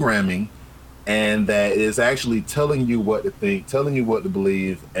programming, and that is actually telling you what to think, telling you what to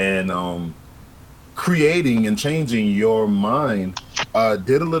believe, and creating and changing your mind.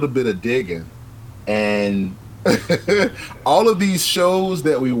 Did a little bit of digging, and all of these shows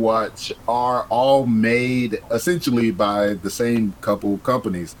that we watch are all made essentially by the same couple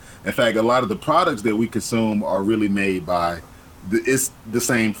companies. In fact, a lot of the products that we consume are really made by it's the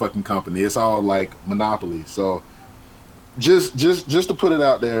same fucking company. It's all like monopoly. So just to put it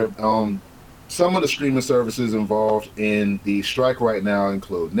out there, some of the streaming services involved in the strike right now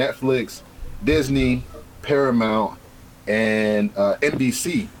include Netflix, Disney, Paramount, and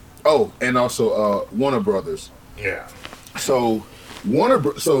NBC. Oh, and also Warner Brothers. Yeah. So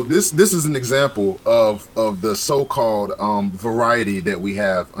so this is an example of the so-called variety that we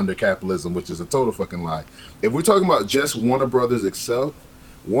have under capitalism, which is a total fucking lie. If we're talking about just Warner Brothers itself,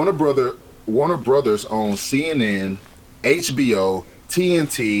 Warner Brothers owns CNN, HBO,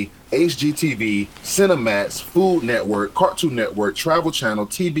 TNT, HGTV, Cinemax, Food Network, Cartoon Network, Travel Channel,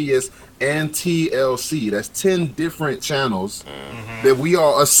 TBS, and TLC. That's 10 different channels that we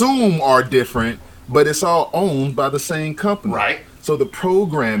all assume are different, but it's all owned by the same company. Right. So the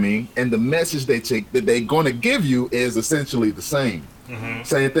programming and the message that they're going to give you is essentially the same.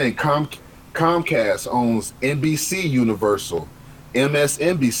 Same thing. Comcast owns NBC Universal,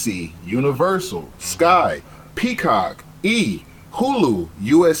 MSNBC Universal, Sky, Peacock, E, Hulu,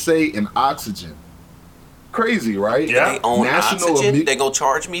 USA, and Oxygen. Crazy, right? Yeah. They own National oxygen. Amu- They gonna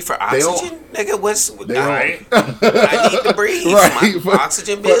charge me for They own- oxygen, nigga. What's They Right? I need to breathe. Right, My but-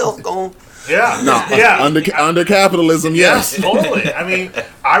 oxygen bill going. Yeah. No, Yeah. under capitalism, yes. Totally. I mean,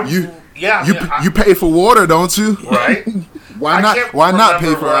 You pay for water, don't you? right? Why I not? can't Why not pay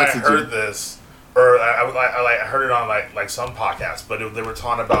remember for where oxygen? I heard this, or I heard it on like some podcast, but they were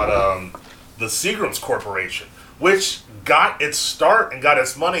talking about the Seagram's Corporation, which got its start and got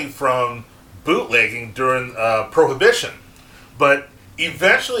its money from bootlegging during Prohibition, but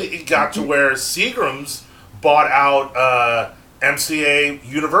eventually it got to where Seagram's bought out MCA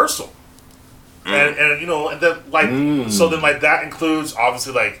Universal. And then so then that includes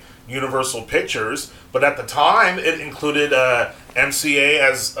obviously like Universal Pictures, but at the time it included MCA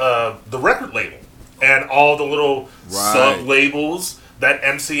as the record label and all the little sub labels that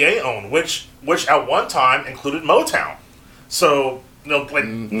MCA owned, which at one time included Motown. So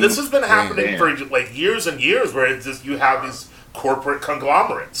this has been happening for like years and years, where it's just you have these corporate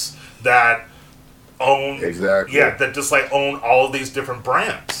conglomerates that own that just like own all of these different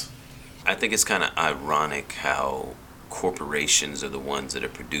brands. I think it's kind of ironic how corporations are the ones that are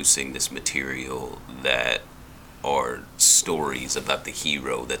producing this material that are stories about the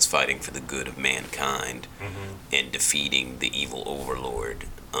hero that's fighting for the good of mankind and defeating the evil overlord.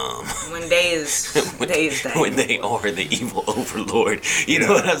 When they is that. When they are the evil overlord, you know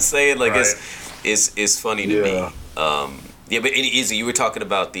what I'm saying? Like it's funny to me. But Izzy, you were talking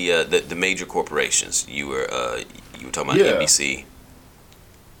about the major corporations. You were talking about NBC.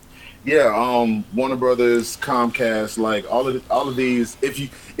 Yeah, Warner Brothers, Comcast, like all of these. If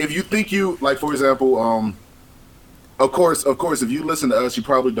you think you like, for example, of course, if you listen to us, you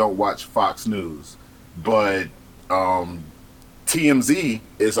probably don't watch Fox News, but TMZ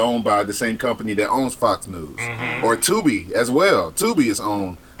is owned by the same company that owns Fox News, or Tubi as well. Tubi is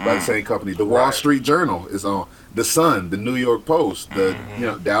owned by the same company. The Wall Street Journal is on. The Sun, the New York Post, the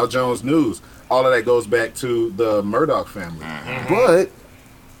Dow Jones News. All of that goes back to the Murdoch family, but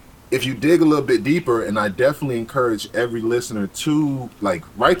if you dig a little bit deeper, and I definitely encourage every listener to like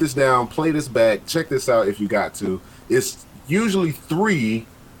write this down, play this back, check this out if you got to. It's usually three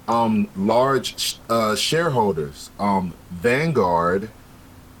large shareholders: Vanguard,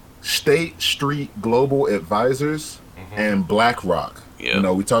 State Street Global Advisors, and BlackRock.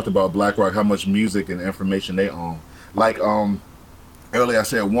 Yeah. We talked about BlackRock, how much music and information they own. Like earlier I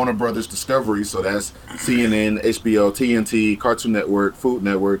said Warner Brothers Discovery, so that's CNN, HBO, TNT, Cartoon Network, Food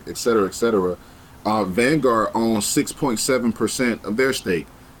Network, etc., etc. Vanguard owns 6.7% of their stake.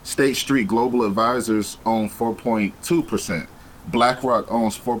 State Street Global Advisors own 4.2%. BlackRock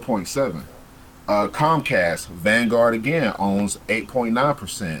owns 4.7%. Comcast, Vanguard again owns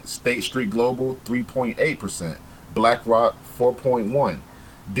 8.9%. State Street Global 3.8%. BlackRock 4.1%.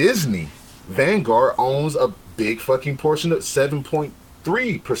 Disney, Vanguard owns a big fucking portion of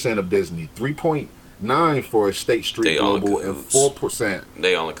 7.3% of Disney, 3.9% for State Street Global, and 4%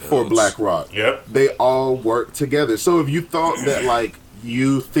 they all for BlackRock. Yep. They all work together. So if you thought that like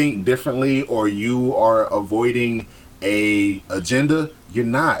you think differently or you are avoiding a agenda, you're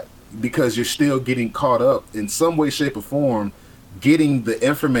not, because you're still getting caught up in some way, shape, or form, getting the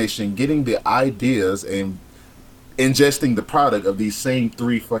information, getting the ideas, and ingesting the product of these same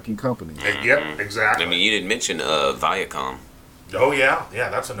three fucking companies. Yep, exactly. I mean, you didn't mention Viacom. Oh yeah,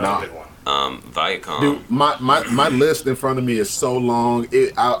 that's another big one. Viacom. Dude, my list in front of me is so long.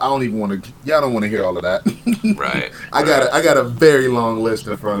 I don't even want to. Y'all don't want to hear all of that. Right. I got a very long list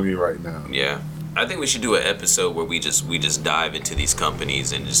in front of me right now. Yeah. I think we should do an episode where we just dive into these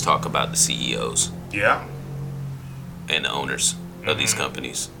companies and just talk about the CEOs. Yeah. And the owners of these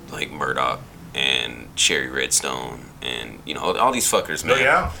companies, like Murdoch and Cherry Redstone, and all these fuckers, man.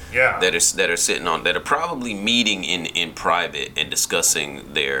 Yeah. That are sitting on, that are probably meeting in private and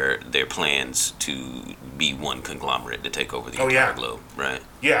discussing their plans to be one conglomerate to take over the entire globe, right?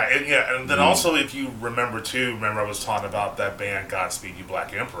 Yeah, and then also if you remember I was talking about that band Godspeed You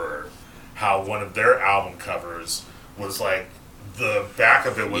Black Emperor, how one of their album covers was like, the back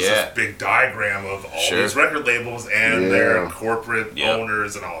of it was this big diagram of all these record labels and their corporate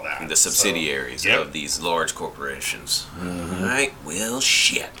owners and all that. The subsidiaries of these large corporations. All right. Well,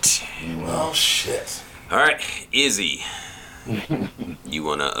 shit. All right, Izzy. You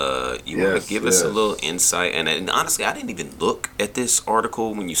wanna give us a little insight? And honestly, I didn't even look at this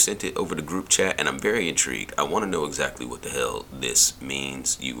article when you sent it over the group chat, and I'm very intrigued. I want to know exactly what the hell this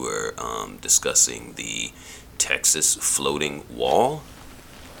means. You were discussing the Texas floating wall.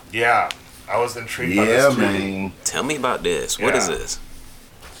 Yeah, I was intrigued by this too. Man. Tell me about this. What is this?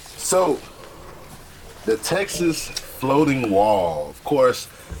 So The Texas floating wall. Of course,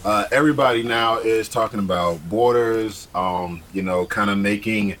 everybody now is talking about borders, kind of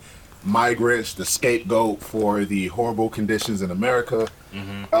making migrants the scapegoat for the horrible conditions in America.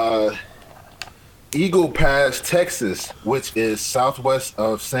 Eagle Pass, Texas, which is southwest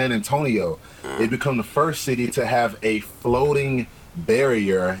of San Antonio, it become the first city to have a floating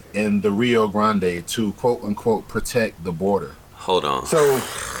barrier in the Rio Grande to quote unquote protect the border. Hold on. So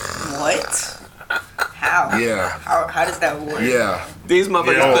What? How? yeah, How does that work? yeah. These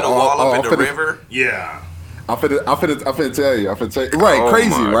motherfuckers Yeah. put a wall up in the I'm finna- river. Yeah. I'm finna tell you. Right, Oh crazy,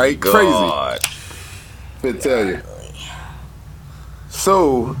 my right? God. Crazy. Finna tell you.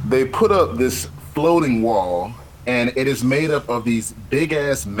 So they put up this floating wall, and it is made up of these big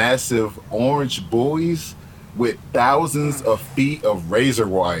ass, massive orange buoys with thousands of feet of razor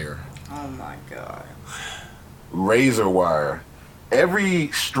wire. Oh my god. Razor wire. Every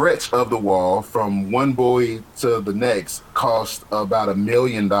stretch of the wall from one buoy to the next cost about $1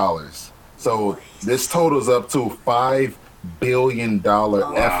 million. So this totals up to $5 billion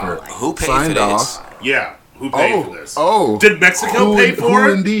effort. Who paid signed for this? off. Yeah. Who paid for this? Oh, Did Mexico pay for who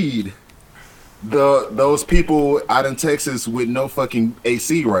it? indeed? Those people out in Texas with no fucking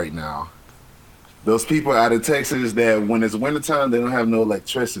AC right now. Those people out in Texas that when it's wintertime they don't have no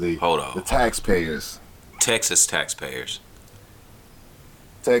electricity. Hold on. The taxpayers. Texas taxpayers,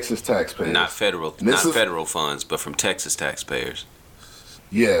 Texas taxpayers. not federal, This not is- federal funds, but from Texas taxpayers.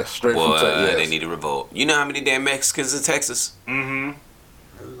 Yeah, straight Boy, from Texas. they need to revolt. You know how many damn Mexicans in Texas?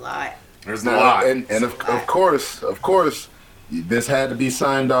 Mm-hmm. A lot. There's a Now, lot. and of course, this had to be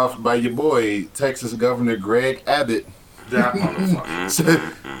signed off by your boy, Texas Governor Greg Abbott. That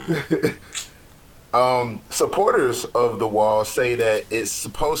motherfucker. Supporters of the wall say that it's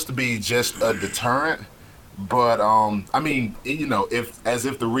supposed to be just a deterrent, but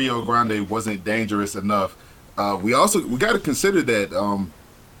if the Rio Grande wasn't dangerous enough, we got to consider that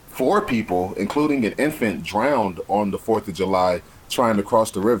 4 people, including an infant, drowned on the 4th of July trying to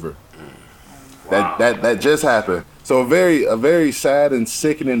cross the river. Wow. That just happened. So a very sad and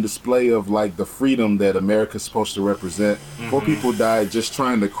sickening display of like the freedom that America's supposed to represent. 4 people died just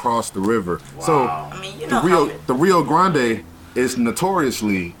trying to cross the river. So Wow. I mean, you the know Rio how the Rio Grande is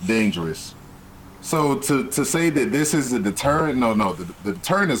notoriously dangerous. So to say that this is a deterrent, no, the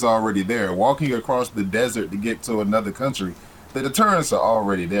deterrent is already there. Walking across the desert to get to another country, the deterrents are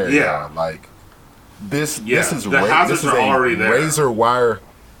already there. Yeah. Now. Like this Yeah, is the hazards are already there. razor wire.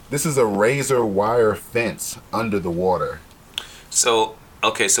 This is a razor wire fence under the water. So,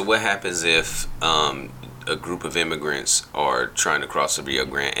 okay, so what happens if a group of immigrants are trying to cross the Rio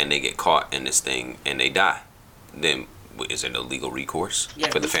Grande and they get caught in this thing and they die? Then is there no legal recourse Yeah,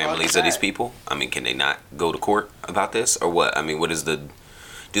 for the whose fault families is of these that? people? I mean, can they not go to court about this or what? I mean, what is the?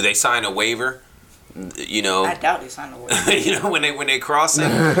 Do they sign a waiver? You know, I doubt it's on the way. you know when they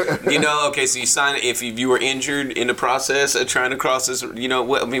crossing, you know. Okay, so you sign it if you were injured in the process of trying to cross this. You know,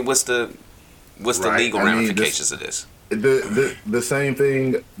 what I mean, what's the Right. legal I mean, ramifications of this? The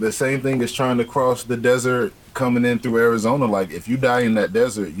same thing is trying to cross the desert coming in through Arizona. Like if you die in that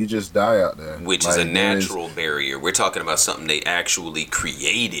desert, you just die out there. Which is Like, a natural barrier. We're talking about something they actually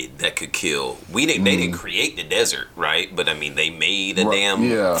created that could kill. They didn't create the desert, right? But I mean, they made a Right, damn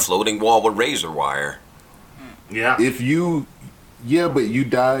yeah. floating wall with razor wire. Yeah. But you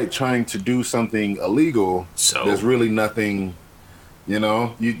died trying to do something illegal. So? There's really nothing.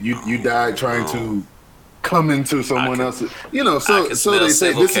 You died trying to come into someone else's. I So can so smell they say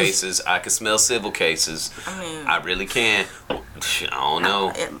civil this is. cases. I can smell civil cases. I mean, I really can. I don't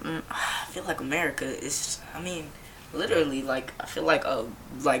know. I feel like America is. I mean, literally, like I feel like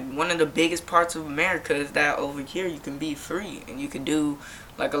one of the biggest parts of America is that over here you can be free and you can do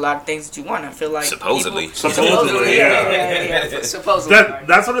like a lot of things that you want. I feel like Supposedly. Supposedly, yeah. Supposedly.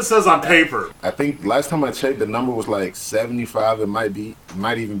 That's what it says on paper. I think last time I checked, the number was like 75. It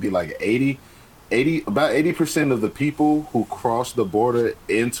might even be like 80. About 80% of the people who cross the border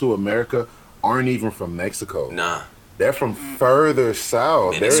into America aren't even from Mexico. Nah. They're from further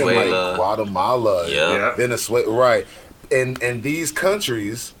south. They're in Venezuela. like Guatemala, Yeah. Venezuela, right? And these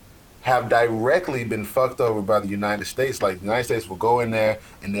countries have directly been fucked over by the United States. Like the United States will go in there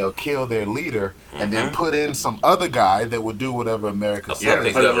and they'll kill their leader and then put in some other guy that will do whatever America Yeah, says.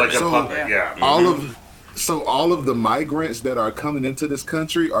 they Put it like a So- puppet. Yeah. all of the migrants that are coming into this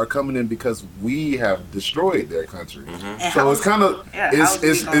country are coming in because we have destroyed their country. And So how it's is- kind of yeah, how is we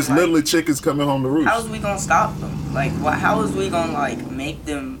it's gonna, like- literally chickens coming home to roost. How is we gonna stop them? Like, how is we gonna like make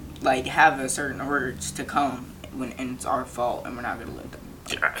them like have a certain urge to come when and it's our fault and we're not gonna let them?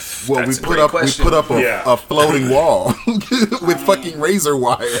 Well, That's we a put great question. up a floating wall with fucking razor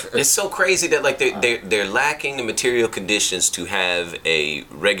wire. It's so crazy that like they're lacking the material conditions to have a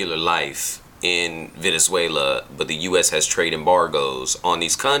regular life in Venezuela, but the U.S. has trade embargoes on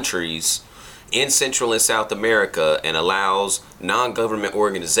these countries in Central and South America and allows non-government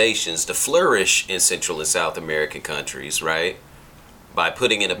organizations to flourish in Central and South American countries, right? By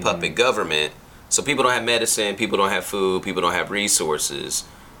putting in a puppet government. So people don't have medicine, people don't have food, people don't have resources.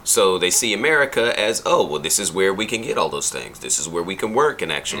 So they see America as, oh, well, this is where we can get all those things. This is where we can work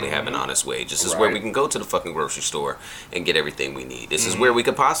and actually have an honest wage. This is where we can go to the fucking grocery store and get everything we need. This is where we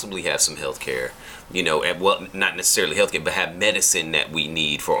could possibly have some health care. You know, well, not necessarily health care, but have medicine that we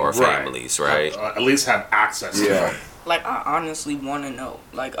need for our families, right? At least have access to it. Like, I honestly want to know,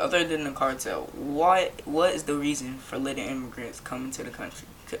 like, other than the cartel, what is the reason for letting immigrants come into the country?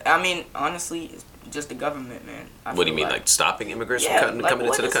 I mean, honestly, it's just the government, man. What do you mean, like stopping immigrants from coming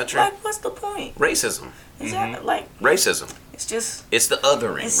into the country? Like, what's the point? Racism. Exactly. Like, racism. It's just. It's the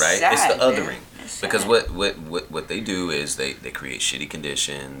othering, it's right? Sad, it's the othering. It's because sad. what they do is they create shitty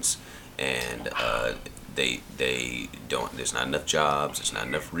conditions, and they don't. There's not enough jobs. There's not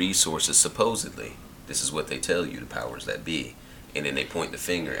enough resources. Supposedly, this is what they tell you, the powers that be, and then they point the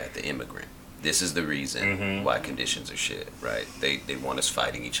finger at the immigrant. This is the reason why conditions are shit, right? They want us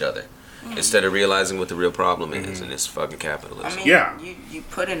fighting each other instead of realizing what the real problem is, and it's fucking capitalism. I mean, you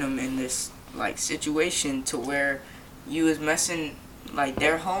putting them in this like situation to where you was messing like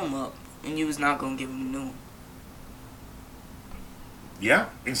their home up, and you was not gonna give them a new one. Yeah,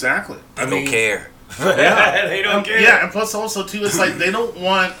 exactly. They don't care. Yeah, they don't care. Yeah, and plus also too, it's like they don't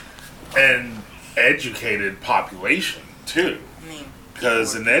want an educated population too. I mean,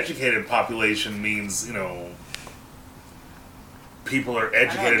 Because an educated population means, you know, people are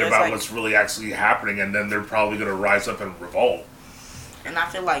educated about like, what's really actually happening, and then they're probably going to rise up and revolt. And I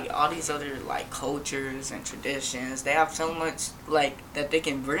feel like all these other like cultures and traditions, they have so much like that they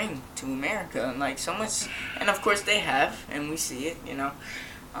can bring to America, and like so much, and of course they have, and we see it, you know.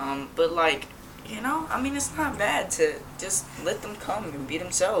 But like, you know, I mean, it's not bad to just let them come and be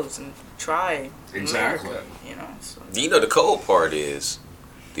themselves and try America, you know. So. You know, the cold part is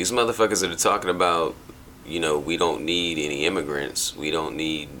these motherfuckers that are talking about, you know, we don't need any immigrants. We don't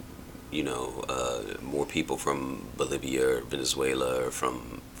need, you know, more people from Bolivia or Venezuela or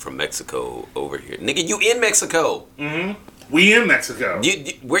from Mexico over here. Nigga, you in Mexico. Mm-hmm. We in Mexico.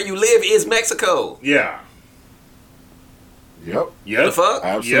 Where you live is Mexico. Yeah. Yep. The fuck?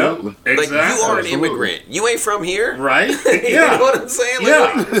 Absolutely. Yep. Like, Exactly. you are an immigrant. You ain't from here. Right? You Yeah. know what I'm saying?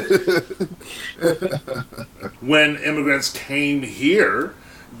 Yeah. When immigrants came here,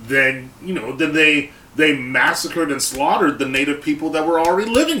 then, you know, then they massacred and slaughtered the native people that were already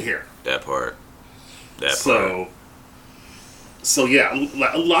living here. That part. So yeah,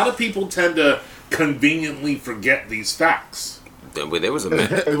 a lot of people tend to conveniently forget these facts. There was a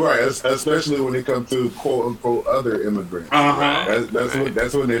Right, especially when it comes to quote unquote other immigrants.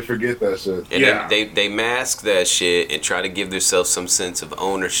 That's when they forget that shit. And they mask that shit and try to give themselves some sense of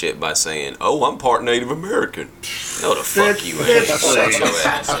ownership by saying, "Oh, I'm part Native American." No, the fuck you ain't. Shut your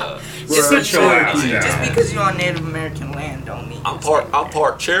ass up. Just because you're on Native American land don't mean I'm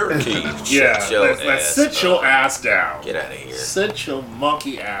part Cherokee. Let's sit your ass down. Get out of here. Sit your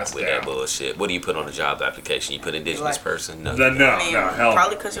monkey ass with down. that bullshit. What do you put on a job application? You put indigenous person? No. Hell.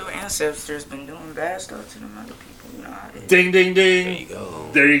 Probably because your ancestors been doing bad stuff to them other people. You know how it is. Ding, ding, ding. There you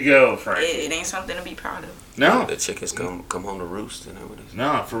go. There you go, Frank. It ain't something to be proud of. No. The chickens come home to roost. You know what it is.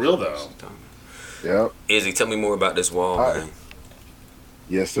 No, for real though. Yep. Izzy, tell me more about this wall, man.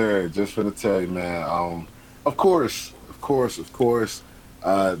 Yes, sir. Just for to tell you, man. Of course,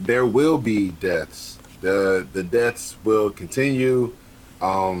 there will be deaths. The deaths will continue.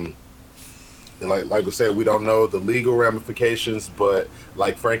 Like we said, we don't know the legal ramifications, but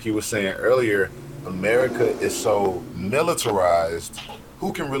like Frankie was saying earlier, America is so militarized.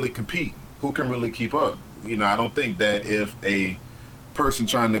 Who can really compete? Who can really keep up? You know, I don't think that if a person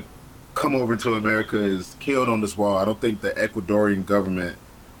trying to come over to America is killed on this wall, I don't think the Ecuadorian government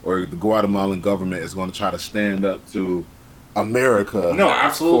or the Guatemalan government is going to try to stand up to America. No,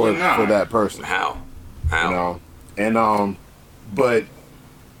 absolutely not. For that person. How? You know, and but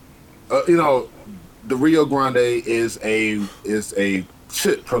you know, the Rio Grande is a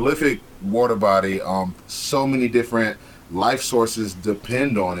prolific water body. So many different life sources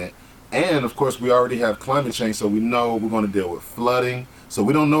depend on it, and of course, we already have climate change, so we know we're going to deal with flooding. So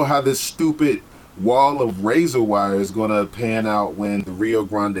we don't know how this stupid wall of razor wire is going to pan out when the Rio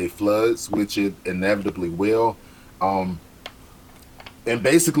Grande floods, which it inevitably will. And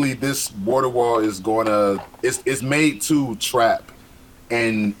basically, this water wall is it's made to trap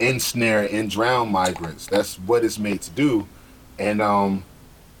and ensnare and drown migrants. That's what it's made to do. And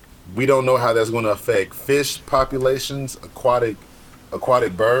we don't know how that's going to affect fish populations, aquatic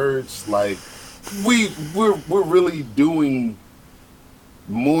birds. Like we're really doing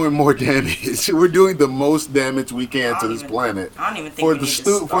more and more damage. We're doing the most damage we can to this planet. I don't even think for we the need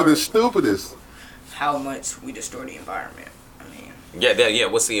to for the start stupidest. how much we destroy the environment. I mean, Yeah.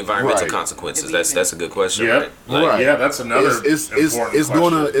 What's the environmental Right. consequences? That's a good question. Yeah, Right? Like, Right. yeah, that's another It's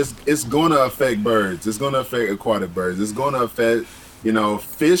important question. it's gonna affect birds. It's gonna affect aquatic birds. It's gonna affect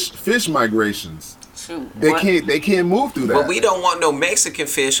fish migrations. shoot. They can't move through that. But we don't want no Mexican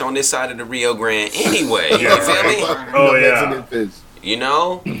fish on this side of the Rio Grande anyway. You feel me? Oh, No yeah. Mexican fish. You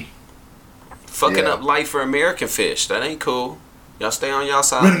know, fucking Yeah. up life for American fish. That ain't cool. Y'all stay on y'all When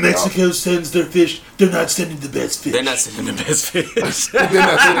side. Mexico sends their fish, they're not sending the best fish. They're not sending the best fish. They're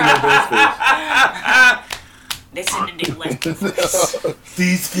not sending no best fish. They send it in left.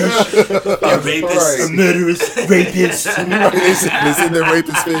 These fish are rapists, Right. murderers, rapists, They send their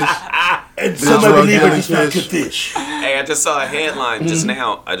rapist fish. and some I drug believe are dealing just not fish. good fish. Hey, I just saw a headline just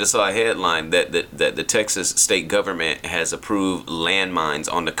now. I just saw a headline that the Texas state government has approved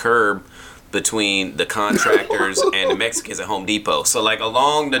landmines on the curb between the contractors and the Mexicans at Home Depot. So like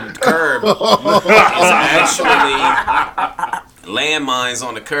along the curb is actually landmines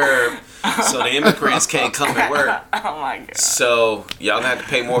on the curb, so the immigrants can't come and work. Oh my god. So y'all have to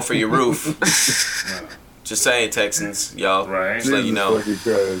pay more for your roof. Just saying, Texans, y'all. Right. Just let you know. Jesus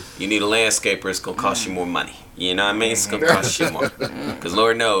fucking Christ. You need a landscaper, it's gonna cost you more money. You know what I mean? It's gonna cost you more. Because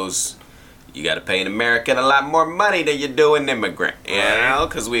Lord knows, you gotta pay an American a lot more money than you do an immigrant. You know?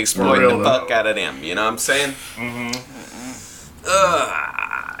 Because we exploit real, the fuck out of them. You know what I'm saying?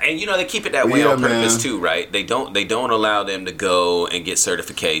 And you know, they keep it that way Yeah, on purpose man. too, right? They don't allow them to go and get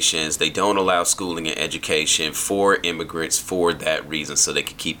certifications. They don't allow schooling and education for immigrants for that reason, so they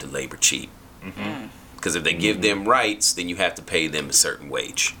can keep the labor cheap. Because if they give them rights, then you have to pay them a certain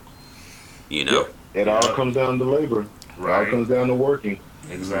wage. You know? It all comes down to labor. It all Right. comes down to working.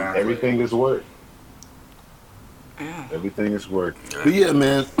 Exactly. Everything is work. Yeah. Everything is work. But yeah,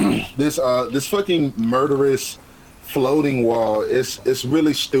 man, this fucking murderous floating wall, it's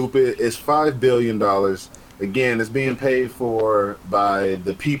really stupid. It's $5 billion. Again, it's being paid for by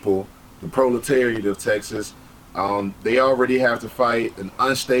the people, the proletariat of Texas. They already have to fight an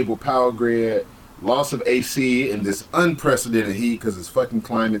unstable power grid, loss of AC, and this unprecedented heat because it's fucking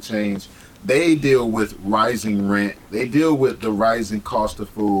climate change. They deal with rising rent. They deal with the rising cost of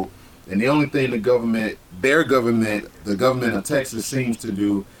food. And the only thing the government of Texas seems to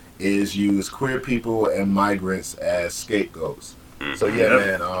do is use queer people and migrants as scapegoats. So yeah,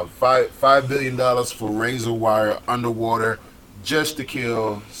 Yep. man, $5 billion for razor wire underwater just to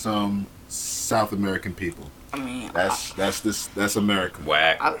kill some South American people. I mean, That's America.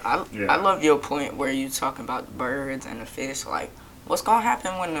 Whack. I love your point where you talking about the birds and the fish. Like, what's gonna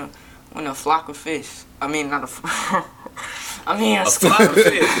happen when a flock of fish? I mean, not a. I mean, A flock of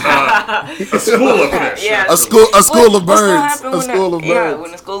fish. A school of fish. Yeah. A school of What's gonna birds. happen A when school of Yeah, birds.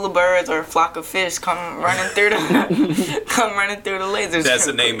 when a school of birds or a flock of fish come running through the lasers. That's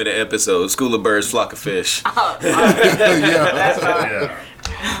the name of the episode. School of Birds, Flock of Fish. Yeah. That's right.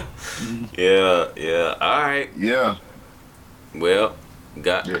 Yeah. Yeah. All right. Yeah. Well,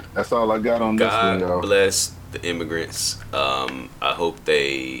 God, Yeah. That's all I got on this one, God y'all. bless the immigrants. I hope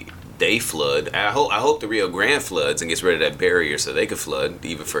they flood. I hope the Rio Grande floods and gets rid of that barrier so they could flood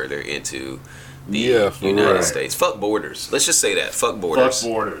even further into the Yeah, for United real. States. Fuck borders. Let's just say that. Fuck Fuck borders.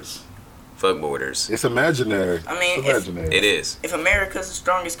 borders. Fuck borders. It's imaginary. I mean, it's imaginary. It is. If America's the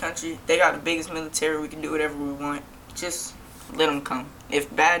strongest country, they got the biggest military. We can do whatever we want. Just let them come. If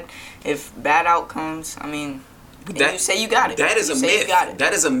bad outcomes, I mean, and That- you say you got it. That is You a say you myth. got it.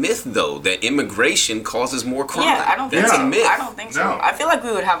 That is a myth, though, that immigration causes more crime. Yeah, I don't think That's so. a myth. I don't think so. No. I feel like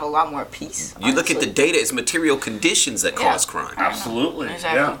we would have a lot more peace. You look at the honestly. data; it's material conditions that Yeah. cause crime. Absolutely.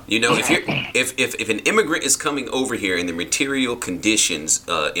 Exactly. Yeah. You know, if an immigrant is coming over here and the material conditions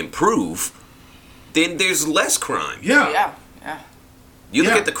improve, then there's less crime. Yeah. Yeah. You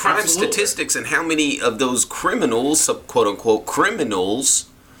look Yeah, at the crime absolutely. statistics and how many of those criminals, quote unquote criminals,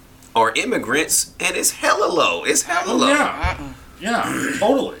 are immigrants, and it's hella low. It's hella low. Yeah. Yeah.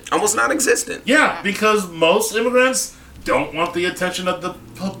 Totally. Almost non-existent. Yeah, because most immigrants don't want the attention of the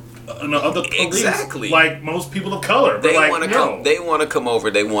police, Exactly. like most people of color. But They like, want to no. come. They want to come over.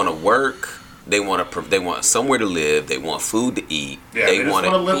 They want to work. They want somewhere to live. They want food to eat. Yeah, they they just want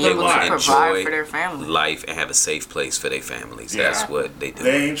wanna live to their able life. to Provide enjoy for their family. life and have a safe place for their families. Yeah. That's what they do.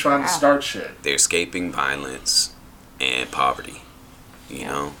 They ain't trying to start shit. They're escaping violence and poverty. You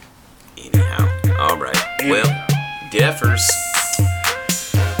know. Anyhow, all right. Well, Defers.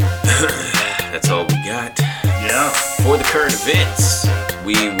 That's all we got Yeah. for the current events.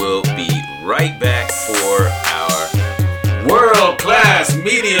 We will be right back for our world-class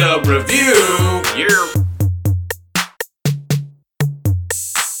media review.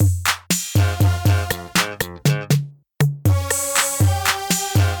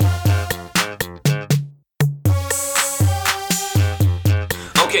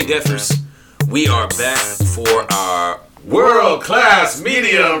 Okay, Deffers, we are back for our world-class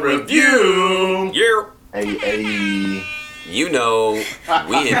media review. Hey. You know,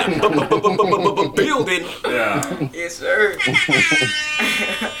 we in the building. Yeah. Yes, sir.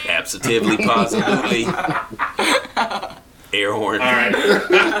 Absolutely, positively. Air horn. All right.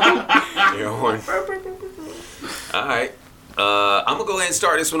 Air horn. All right. I'm gonna go ahead and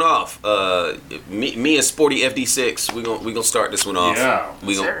start this one off. Me and Sporty FD6, we gonna start this one off. Yeah.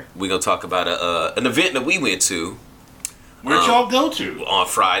 We gonna talk about an event that we went to Where'd y'all go to? on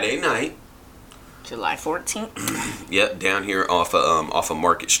Friday night. July 14th. Yep, down here off of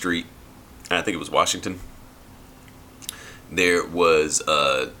Market Street. I think it was Washington. There was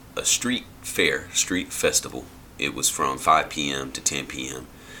a street festival. It was from 5 p.m. to 10 p.m.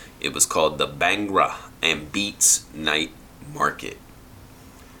 It was called the Bhangra and Beats Night Market.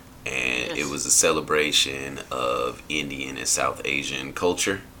 And it was a celebration of Indian and South Asian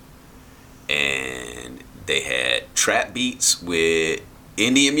culture. And they had trap beats with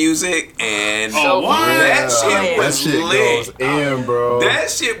Indian music, and Oh, what? that shit That was shit lit. goes in, bro.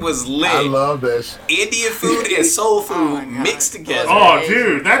 That shit was lit. I love that shit. Indian food and soul food Oh my God. mixed together. Oh,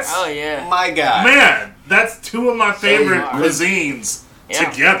 dude, that's Oh, yeah. My God. man. That's two of my favorite hard. cuisines Yeah.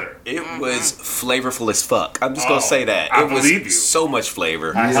 together. It was flavorful as fuck. I'm just Oh, gonna say that. I It was believe you. so much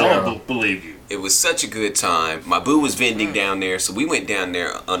flavor. I Yeah. hella believe you. It was such a good time. My boo was vending down there, so we went down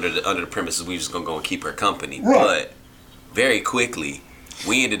there under the premises. We was just gonna go and keep her company, Right. but very quickly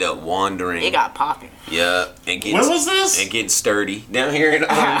we ended up wandering. It got popping. Yeah, and getting When was this? and getting sturdy down here in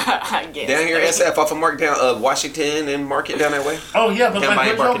I guess. down here in SF off of Washington and Market down that way. Oh yeah, but Down by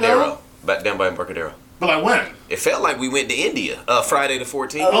like, where'd y'all Embarcadero. go? But down by Embarcadero. But I went. It felt like we went to India. Friday the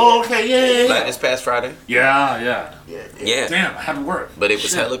 14th. Oh, okay, yeah. Like this past Friday. Yeah. Yeah. Damn, I had to work. But it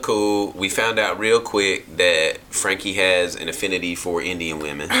was Shit. hella cool. We found out real quick that Frankie has an affinity for Indian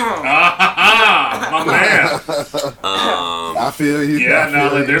women. My man. I feel you. Yeah, I no,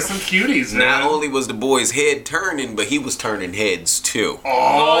 feel like, you. there's some cuties, man. Not only was the boy's head turning, but he was turning heads too.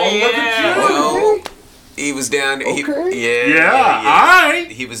 Oh, look at you. So, he was down there. Okay. Yeah,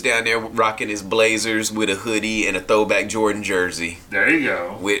 alright. He was down there rocking his blazers with a hoodie and a throwback Jordan jersey. There you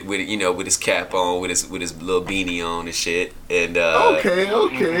go. With with his cap on, with his little beanie on and shit. And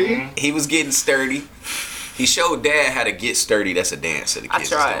Okay. he was getting sturdy. He showed Dad how to get sturdy. That's a dance that the I kids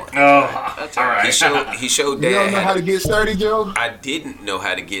is tried. doing. Oh, That's all all right. He showed You Dad don't know how to get sturdy, Joe? I didn't know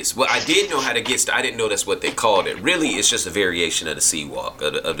how to get. Well, I did know how to get. I didn't know that's what they called it. Really, it's just a variation of the sea walk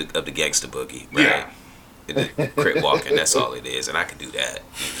of the gangster boogie, right? Yeah. The crip walking. That's all it is, and I could do that,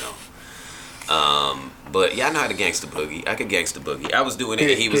 But yeah, I know how to gangster boogie. I could gangster boogie. I was doing it,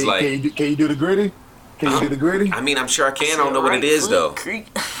 and he was like, can you do the gritty? Can you do the gritty? I mean, I'm sure I can. I don't know what it is though.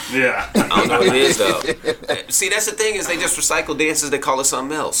 Yeah. I don't know what it is though. See, that's the thing is they just recycle dances. They call it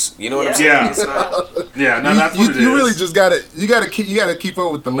something else. You know what I'm saying? Yeah. It's not, Yeah, no, that's what it is. You really just gotta keep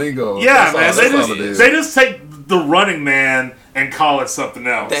up with the lingo. Yeah, That's man. all it is. They just take the Running Man and call it something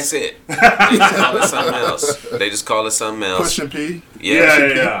else. that's it. They just call it something else. They just call it something else. Push and P.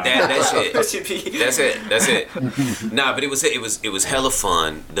 Yeah. That's it. That's it. Nah, but it was hella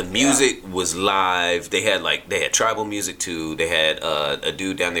fun. The music was live. They had tribal music too. They had a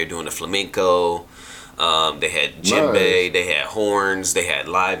dude down there doing the flamenco. They had djembe. Nice. They had horns. They had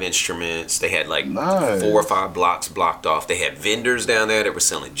live instruments. They had like Nice. 4 or 5 blocks blocked off. They had vendors down there that were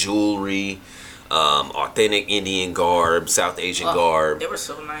selling jewelry, authentic Indian garb, South Asian garb. They were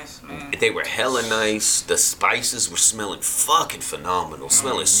so nice, man. They were hella nice. The spices were smelling fucking phenomenal.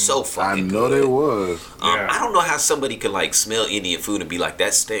 Smelling so I fucking know good. they was. Yeah. I don't know how somebody could like smell Indian food and be like,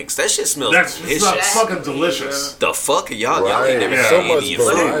 that stinks. That shit smells That's delicious. fucking delicious. The fuck are y'all? Y'all Right. ain't never Yeah. had So much Indian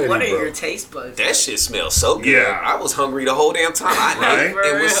What food. variety. are, what are bro. your taste buds? That shit smells so good. Yeah. I was hungry the whole damn time. I ate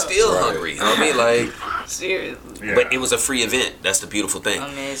Right. and was For still real. hungry. Homie, like, Seriously. Yeah. but it was a free event. That's the beautiful thing.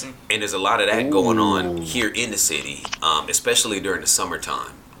 Amazing. And there's a lot of that going on here in the city, especially during the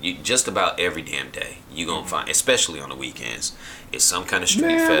summertime. You just about every damn day you gonna find, especially on the weekends, it's some kind of street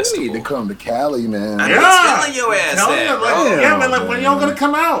Man, we festival. need to come to Cali, man. I Yeah. been telling your ass Tell that, you, bro. like, yeah, man. Like, Damn, when y'all gonna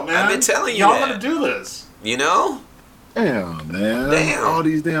come out, man? I've been telling you y'all that. gonna do this. You know, Damn, man. Damn. All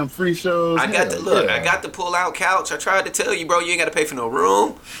these damn free shows. I got Hell, the look. yeah. I got the pull out couch. I tried to tell you, bro. You ain't got to pay for no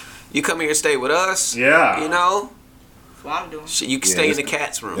room. You come here and stay with us. Yeah. You know. That's what I'm doing. Shit, you can Yeah, stay in it's- the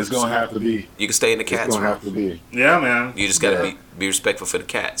cats' room. It's gonna have to be. You can stay in the It's cats' gonna room. have to be. Yeah, man. You just gotta Yeah. be respectful for the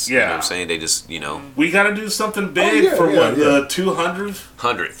cats. You know Yeah. what I'm saying? They just, you know, We got to do something big yeah, for yeah, what, yeah. the 200th?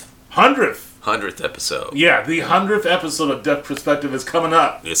 100th episode. Yeah, the 100th episode of Deaf Perspective is coming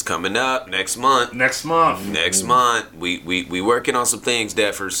up It's coming up next month. next month. Next month, we working on some things,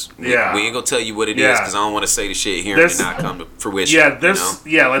 Deffers. Yeah. We ain't gonna tell you what it is Yeah. because I don't want to say the shit here There's- and it not come to fruition. Yeah, there's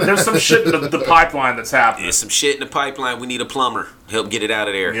you know? like there's some shit in the pipeline that's happening. There's some shit in the pipeline. We need a plumber. Help get it out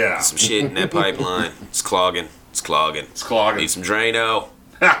of there. Yeah. Some shit in that pipeline. It's clogging. It's clogging. It's clogging. Need some Drano.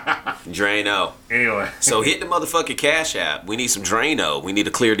 Drano. Anyway, So hit the motherfucking Cash App. We need some Drano. We need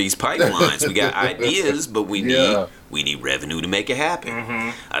to clear these pipelines. We got ideas, but we Yeah. need revenue to make it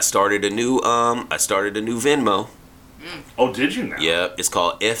happen. I started a new Venmo. oh, did you now? Yeah, it's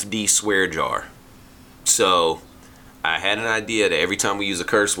called FD Swear Jar. So I had an idea that every time we use a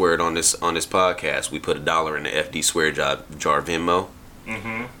curse word on this podcast, we put $1 in the FD Swear Jar Venmo.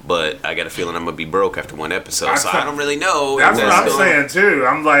 But I got a feeling I'm gonna be broke after one episode, so I don't really know. That's if what I'm gonna- saying too.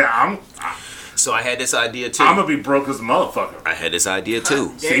 I'm like, I'm So I had this idea too. gonna be broke as a motherfucker. I had this idea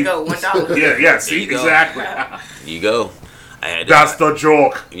too. There you go, $1. Yeah. See, you go. exactly. There you go. I had That's the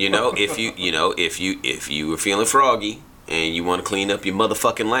joke. you know, if you were feeling froggy and you want to clean up your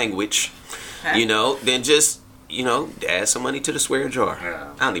motherfucking language, you know, then just, you know, add some money to the swear jar. Yeah.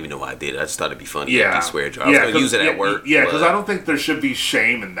 I don't even know why I did it. I just thought it'd be funny. Yeah, FD swear jar. I was gonna 'cause- use it yeah, at work. Yeah, because but- I don't think there should be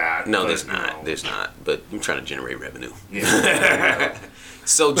shame in that. No, but, there's you not. know. There's not. But I'm trying to generate revenue. Yeah.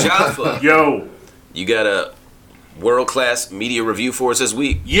 So Jaffa, Yo, you got a world-class media review for us this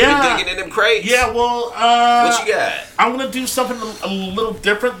week. Yeah. You been digging in them crates. yeah. Well, What you got? I'm gonna do something a little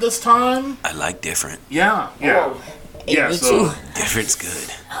different this time. I like different. Yeah. Oh, Yeah. me So. too. Different's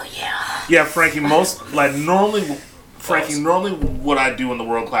good. Oh, yeah. Yeah, Frankie. Normally what I do in the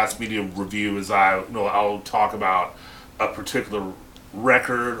world class media review is I'll talk about a particular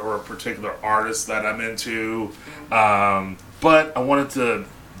record or a particular artist that I'm into, but I wanted to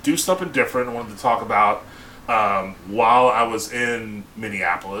do something different. I wanted to talk about while I was in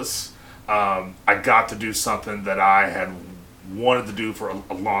Minneapolis, I got to do something that I had wanted to do for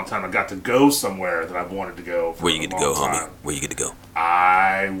a long time. I got to go somewhere that I've wanted to go for Where you a get to go, long homie? time. Where you get to go?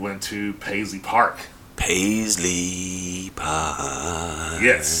 I went to Paisley Park. Paisley Park.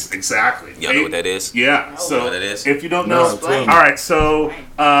 Yes, exactly. Y'all know what that is? Yeah. know So what that is? if you don't No, know, tell me. all right. So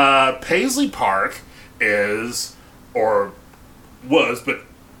Paisley Park is, or was, but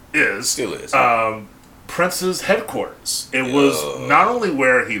is Still is. Prince's headquarters. It was not only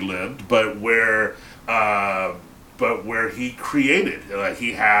where he lived, but where he created.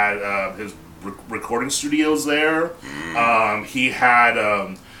 He had his recording studios there. He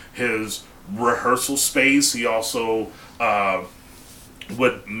had his rehearsal space. He also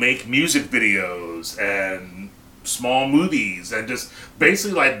would make music videos and small movies, and just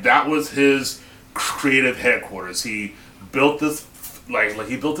basically like that was his creative headquarters. He built this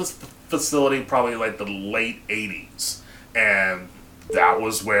he built this facility probably like the late 80s, and that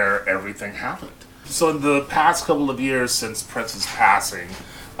was where everything happened. So in the past couple of years since Prince's passing,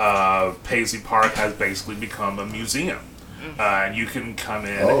 Paisley Park has basically become a museum. And you can come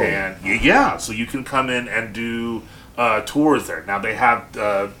in so you can come in and do tours there. Now they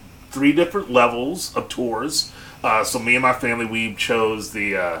have 3 different levels of tours. So me and my family, we chose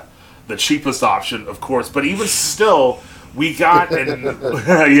the cheapest option, of course. But even still, we got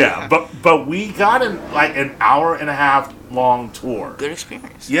but we got an hour and a half long tour. Good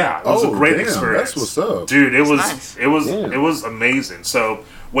experience. Yeah, it was a great damn, experience. That's what's up. Dude. It was nice. it was Damn. it was amazing. So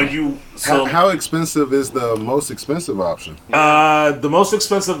when you How expensive is the most expensive option? the most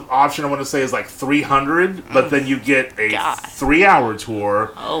expensive option I want to say is like $300, but then you get a God. 3-hour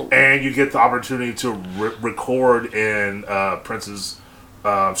tour, Oh. and you get the opportunity to record in Prince's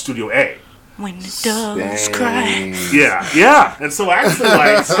Studio A. When the doves cry. Yeah. And so actually,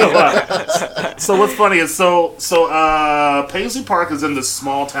 so what's funny is Paisley Park is in this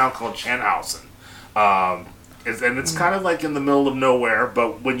small town called Chanhassen. And it's kind of like in the middle of nowhere,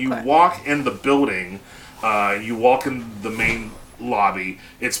 but when you walk in the building, you walk in the main lobby,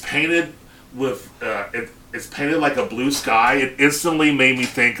 it's painted with, it's painted like a blue sky. It instantly made me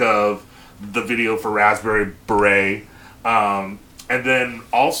think of the video for Raspberry Beret. And then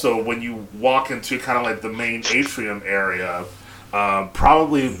also when you walk into kind of like the main atrium area,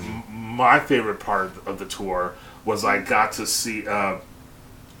 probably my favorite part of the tour was I got to see,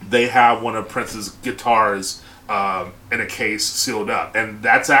 they have one of Prince's guitars in a case sealed up, and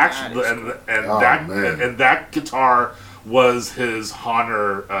that's actually and that guitar was his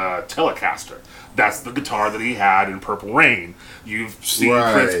Honor Telecaster. That's the guitar that he had in Purple Rain. You've seen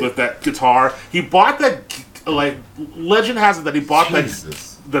Right. Prince with that guitar. He bought that like legend has it that he bought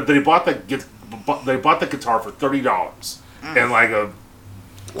Jesus. that he bought that they bought the guitar for $30 in like a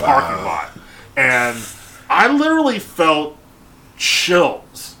parking lot, and I literally felt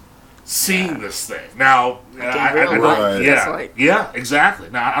chills seeing this thing. Now, I don't, Right. yeah, exactly.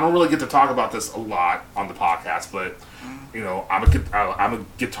 Now, I don't really get to talk about this a lot on the podcast, but you know, I'm a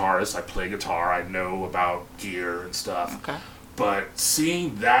guitarist. I play guitar. I know about gear and stuff. Okay. But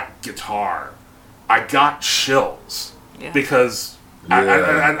seeing that guitar, I got chills because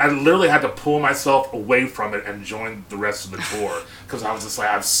Yeah. I literally had to pull myself away from it and join the rest of the tour because I was just like,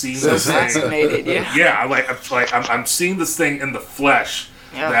 I've seen this thing. Fascinated, yeah. Yeah, I'm seeing this thing in the flesh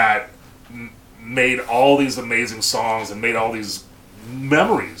that made all these amazing songs and made all these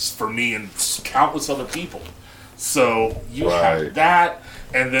memories for me and countless other people. So you had that,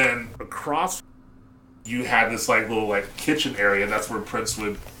 and then across you had this like little like kitchen area. That's where Prince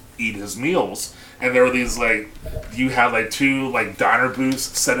would eat his meals. And there were these like, you had like 2 like diner booths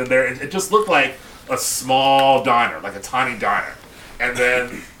set in there. It just looked like a small diner, like a tiny diner. And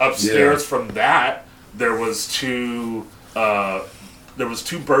then upstairs from that, there was 2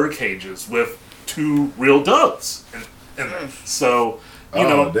 bird cages with 2 real doves in there. So, you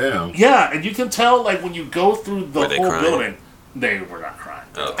know, damn. yeah, and you can tell like when you go through the Were they whole crying? building, they were not crying.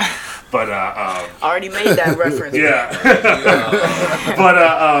 Okay. But Already made that reference. yeah. But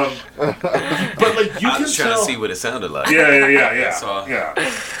like you I can was trying tell. to see what it sounded like. Yeah. So- Yeah.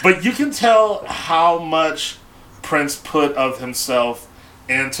 But you can tell how much Prince put of himself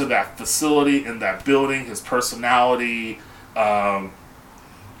into that facility, in that building, his personality,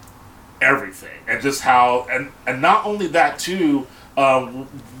 everything, and just how, and not only that too.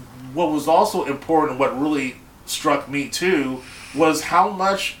 What was also important, what really struck me too, was how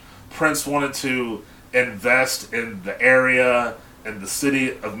much Prince wanted to invest in the area and the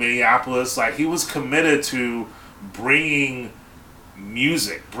city of Minneapolis. Like, he was committed to bringing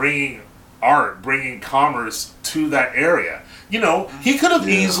music, bringing art, bringing commerce to that area. You know, he could have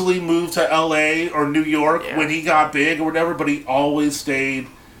easily moved to LA or New York when he got big or whatever, but he always stayed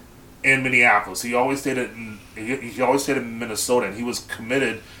in Minneapolis. He always stayed in Minnesota, and he was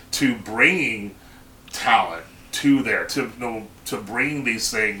committed to bringing talent to there, to bring these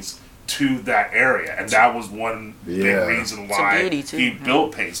things to that area, and that was one big reason why he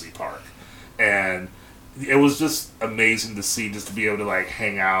built Paisley Park. And it was just amazing to see, just to be able to like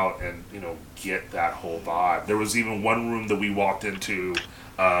hang out and, you know, get that whole vibe. There was even one room that we walked into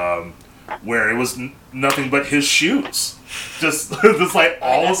where it was nothing but his shoes. Just like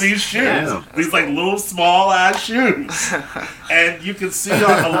all of these shoes. These like little small ass shoes. And you can see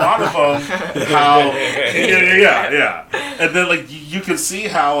on a lot of them how... Yeah. And then like you can see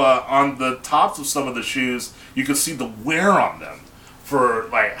how on the tops of some of the shoes, you can see the wear on them for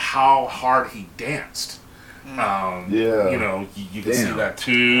like how hard he danced. You know, you can see that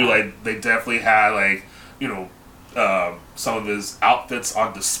too. Like, they definitely had like, you know, some of his outfits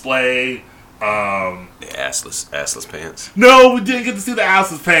on display. The assless pants. No, we didn't get to see the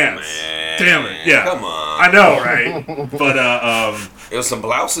assless pants. Man, damn it! Yeah, come on. I know, right? But there was some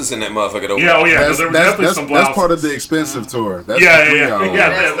blouses in that motherfucker. Though. yeah, there were definitely some blouses. That's part of the expensive tour. That's yeah.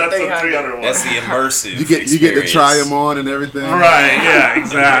 That's That's the the 300 one. That's the immersive. you get to try them on and everything. Right? Yeah,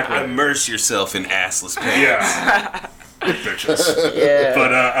 exactly. Immerse yourself in assless pants. Yeah, bitches. Yeah.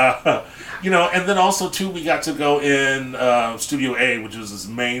 But you know, and then also too, we got to go in Studio A, which was his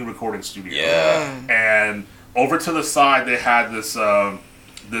main recording studio. Yeah. And over to the side, they had this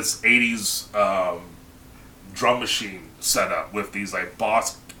this 80s drum machine set up with these like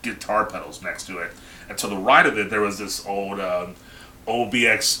Boss guitar pedals next to it. And to the right of it, there was this old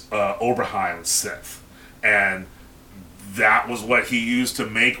OBX Oberheim synth, and that was what he used to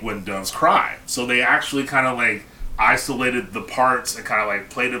make When Doves Cry. So they actually kind of like isolated the parts and kind of like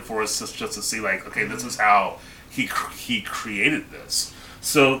played it for us just to see like, okay, this is how he created this.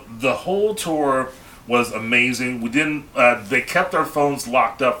 So the whole tour was amazing. We didn't they kept our phones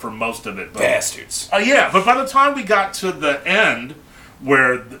locked up for most of it, but, Bastards. yeah, but by the time we got to the end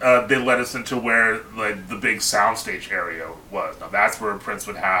where they led us into where like the big soundstage area was. Now that's where Prince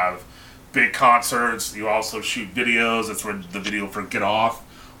would have big concerts. You also shoot videos. That's where the video for Get Off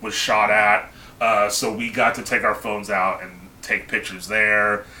was shot at. So we got to take our phones out and take pictures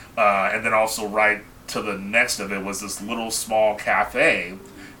there. And then also right to the next of it was this little small cafe.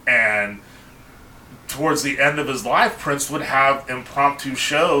 And towards the end of his life, Prince would have impromptu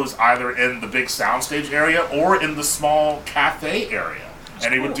shows either in the big soundstage area or in the small cafe area.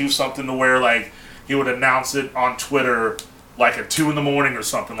 And he would do something to where like he would announce it on Twitter like at 2 a.m. or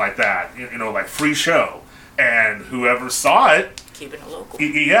something like that. You know, like free show. And whoever saw it, Keeping it local.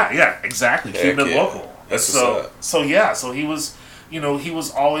 yeah, exactly. Keeping it local. That's so he was, he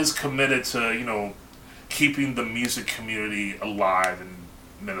was always committed to, keeping the music community alive in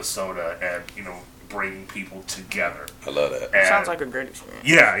Minnesota and, bringing people together. I love that. And Sounds like a great experience.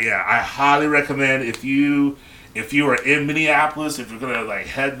 yeah. I highly recommend if you are in Minneapolis, if you're gonna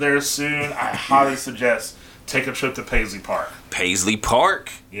head there soon, I highly suggest take a trip to Paisley Park. Paisley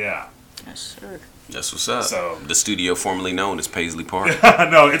Park. Yeah. Yes, sir. That's what's up. So- the studio formerly known as Paisley Park.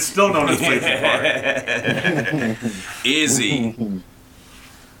 No, it's still known as Paisley Park. Izzy,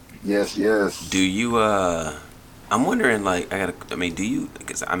 Yes, yes. do you? I'm wondering. Do you?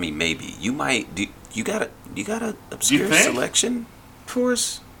 Because maybe you might. You got a obscure think? selection for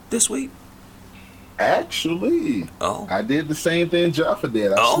us this week? Actually, Oh. I did the same thing Jaffa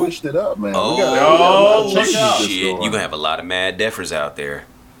did. I Oh. switched it up, man. Oh. We got a lot of Look changes out. this Shit, going. you gonna have a lot of Mad Deffers out there.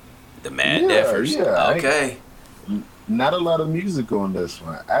 The Mad Yeah, Deffers. yeah, Okay. Not a lot of music on this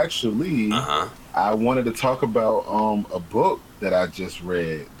one. Actually, Uh-huh. I wanted to talk about a book that I just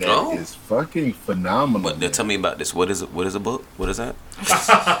read that is Oh. fucking phenomenal. But tell me about this. What is it? What is a book? What is that?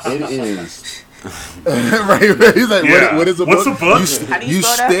 It is. right. He's like, Yeah. what is a What's book? a book? How do you You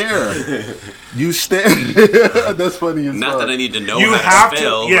spell stare. You stare. That's funny as Not fuck. that I need to know You how have to to-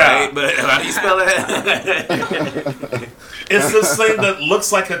 spell, yeah. right? But how do you spell it? It's this thing that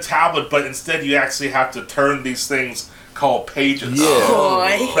looks like a tablet, but instead you actually have to turn these things called pages. Yeah.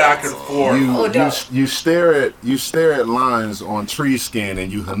 Boy. Back and forth. You stare at lines on tree skin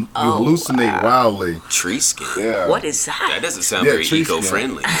and you hallucinate wildly. Tree skin. Yeah. What is that? That doesn't sound Yeah, very tree skin.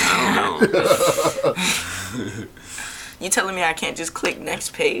 eco-friendly. I don't know. You telling me I can't just click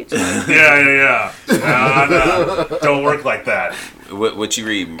next page? Yeah. No. Don't work like that. What you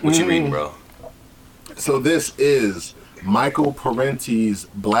reading? What you reading, bro? So this is Michael Parenti's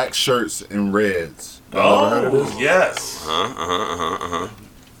Black Shirts and Reds. Y'all ever heard of this? Yes.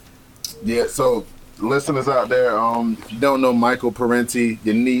 Yeah, so listeners out there, if you don't know Michael Parenti,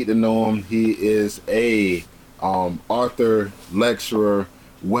 you need to know him. He is a author, lecturer,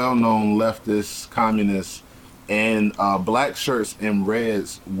 well-known leftist, communist, and Black Shirts and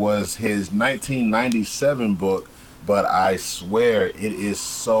Reds was his 1997 book, but I swear it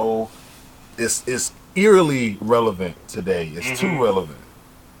is it's eerily relevant today. It's too relevant.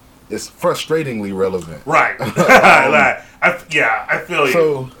 It's frustratingly relevant. Right. I feel you.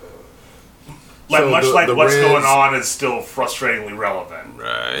 So much the- like the what's Reds- going on is still frustratingly relevant.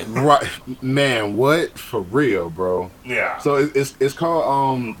 Right. Right, man. What for real, bro? Yeah. So it's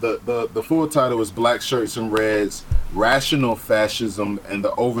called the full title is Black Shirts and Reds: Rational Fascism and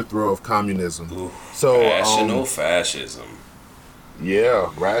the Overthrow of Communism. So Rational fascism. yeah,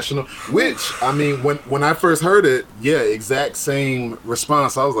 rational. Which I mean, when I first heard it, yeah, exact same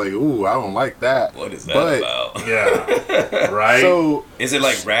response. I was like, ooh, I don't like that. What is that But, about? Yeah. Right. So Is it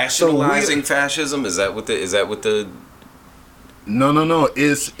like rationalizing fascism? Is that what the no.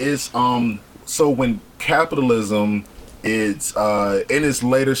 It's so when capitalism is in its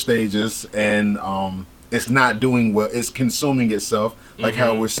later stages and it's not doing well, it's consuming itself, like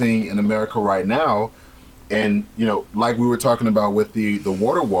how we're seeing in America right now. And like we were talking about with the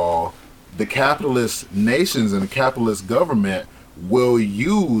water wall, the capitalist nations and the capitalist government will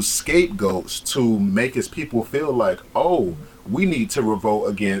use scapegoats to make its people feel like, oh, we need to revolt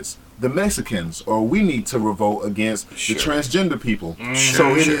against the Mexicans, or we need to revolt against Sure. the transgender people.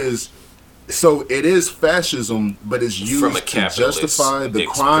 Sure. So it is fascism, but it's used from a to capitalist justify the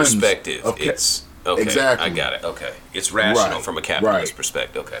crimes perspective? of It's okay. Exactly. I got it. Okay, it's rational Right, from a capitalist right.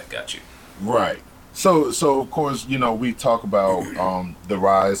 perspective. Okay, got you. Right. So of course, we talk about the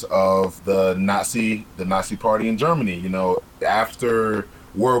rise of the Nazi Party in Germany. After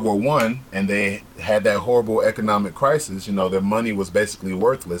World War I, and they had that horrible economic crisis. Their money was basically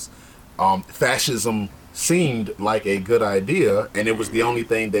worthless. Fascism seemed like a good idea, and it was the only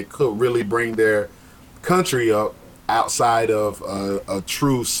thing that could really bring their country up outside of a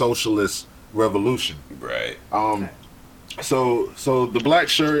true socialist revolution. Right. So the Black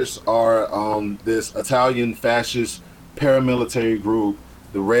Shirts are this Italian fascist paramilitary group.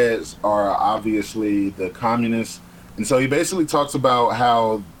 The Reds are obviously the communists. And so he basically talks about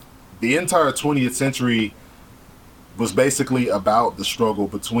how the entire 20th century was basically about the struggle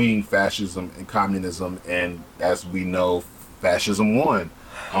between fascism and communism. And as we know, fascism won.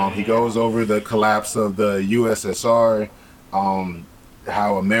 He goes over the collapse of the USSR,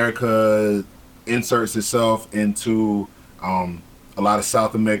 how America inserts itself into a lot of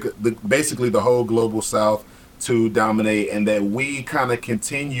South America, basically the whole global South, to dominate, and that we kind of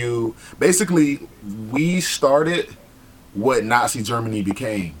continue. Basically, we started what Nazi Germany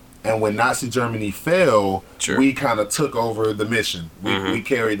became, and when Nazi Germany fell, Sure. we kind of took over the mission. We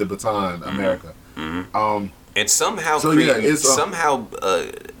carried the baton, America. And somehow So, yeah, it's, somehow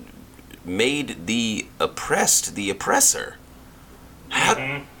made the oppressed the oppressor. How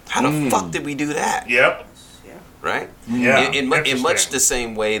the fuck did we do that? Yep. Right? Yeah. In much Interesting. the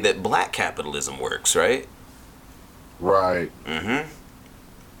same way that black capitalism works, right? Right.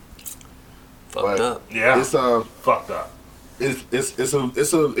 Fucked up. Yeah. It's Fucked up.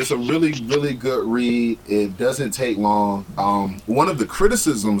 it's a really good read. It doesn't take long. One of the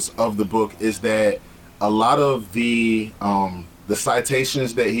criticisms of the book is that a lot of the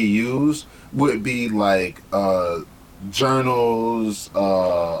citations that he used would be like journals,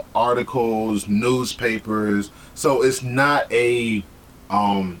 articles, newspapers. So it's not a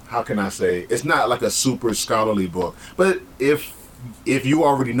how can I say? It's not like a super scholarly book. But if you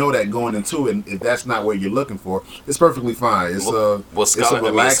already know that going into it, and if that's not what you're looking for, it's perfectly fine. It's Well, it's a scholar,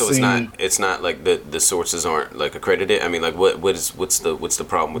 relaxing. I mean, so it's not like the sources aren't like accredited. I mean, like what's the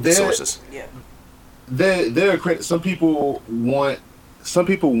problem with the They're- sources? Yeah. They're some people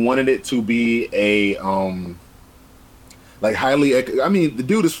wanted it to be a like highly. I mean, the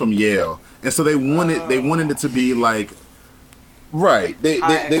dude is from Yale, and so they wanted it to be like right. They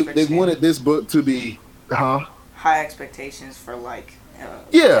wanted this book to be High expectations for like.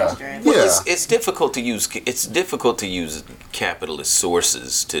 Yeah. texture and- Well, Yeah. it's difficult to use. It's difficult to use capitalist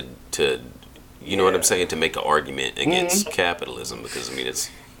sources to you know what I'm saying, to make an argument against capitalism, because I mean it's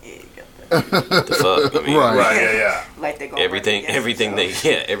Yeah, you got that. the fuck. I mean, Right. Right. Yeah. Like they go everything everything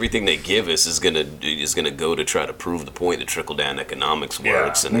they give us is gonna go to try to prove the point that trickle down economics Yeah.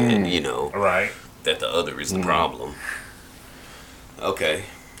 works, and you know Yeah. Right. that the other is the problem. Okay.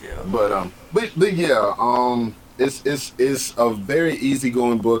 But yeah, it's a very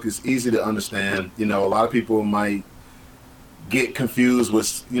easygoing book. It's easy to understand. You know, a lot of people might get confused with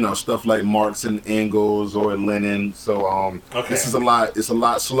stuff like Marx and Engels or Lenin. So this is a lot. It's a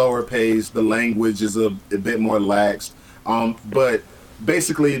lot slower paced. The language is a bit more lax. But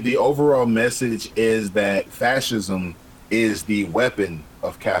basically, the overall message is that fascism is the weapon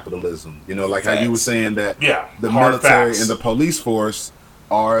of capitalism. You know, like how you were Facts. saying that Yeah. the Hard military facts. and the police force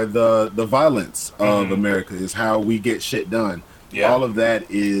are the violence of America, is how we get shit done. Yeah. All of that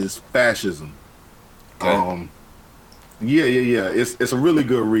is fascism. Okay. Yeah. It's a really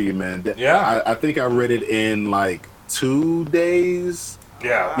good read, man. Yeah. I think I read it in like 2 days.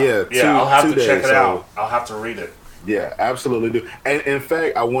 Yeah. Yeah, Yeah. I'll have 2 to check days, it so- out. I'll have to read it. Yeah, absolutely do. And in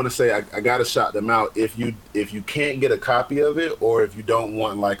fact, I want to say I gotta shout them out. If you can't get a copy of it, or if you don't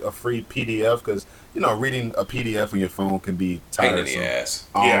want like a free PDF, because reading a PDF on your phone can be Pain in the tiresome. ass.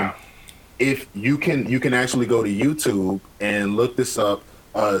 Yeah. If you can actually go to YouTube and look this up.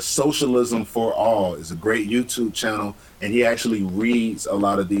 Socialism for All is a great YouTube channel, and he actually reads a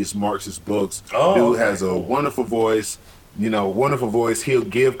lot of these Marxist books. Oh, Dude okay, has a wonderful voice. Wonderful voice. He'll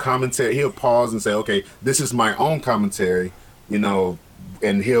give commentary. He'll pause and say, "Okay, this is my own commentary."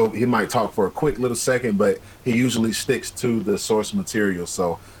 And he might talk for a quick little second, but he usually sticks to the source material.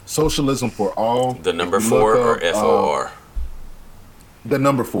 So, Socialism for All. The number If you 4 look or up, FOR? The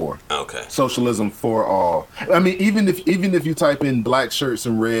number 4. Okay. Socialism for All. I mean, even if you type in Black Shirts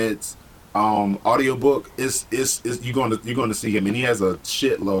and Reds audiobook, is you're going to see him, and he has a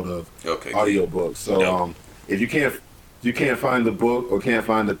shitload of Okay. audiobooks. So Dope. if you can't find the book or can't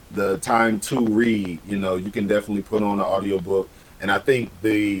find the time to read, you can definitely put on an audiobook. And I think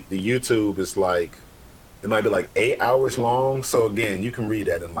the YouTube is like, it might be like 8 hours long. So again, you can read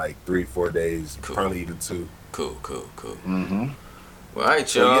that in like 3-4 days, Cool. probably even 2. Cool. Well, all right,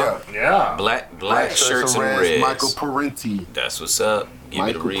 So, y'all. Yeah. Black shirts and reds. Michael Parenti. That's what's up. Give it a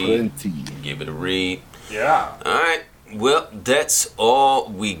Michael read. Parenti. Give it a read. Yeah. All right. Well, that's all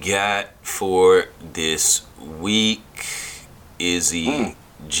we got for this week. Izzy,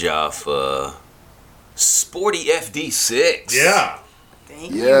 Jaffa, Sporty FD6. Yeah.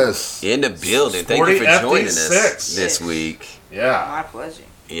 Thank you. Yes. In the building. Thank you for Sporty joining us FD6. this week. Yeah. My pleasure.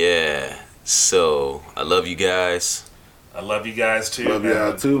 Yeah. So, I love you guys. I love you guys too. Love man.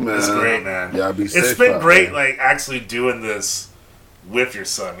 y'all too, man. It's great, man. Y'all be It's safe been out great, there. like actually doing this with your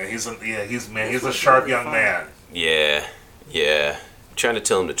son, man. He's a sharp young man. Yeah. Trying to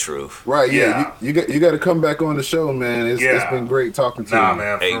tell him the truth. Right, Yeah. You got to come back on the show, man. It's Yeah. been great talking to Nah, you.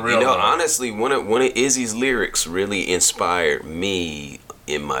 man, for Hey, real. you know, man. honestly, one of Izzy's lyrics really inspired me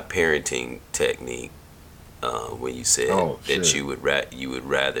in my parenting technique. When you said Oh, that shit. you would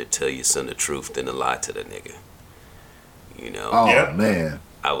rather tell your son the truth than to lie to the nigga. Oh Yeah. man,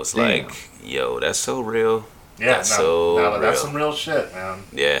 I was damn. like, yo, that's so real. Yeah, That's so that's real. some real shit, man.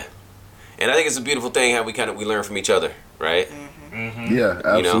 Yeah. And I think it's a beautiful thing how we learn from each other, right? Yeah,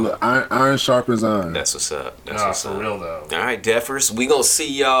 absolutely. Iron sharpens iron. That's what's up. That's Nah, what's for up. real though. All right, Defers. We gonna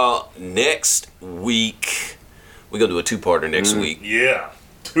see y'all next week. We gonna do a 2-parter next week. Yeah.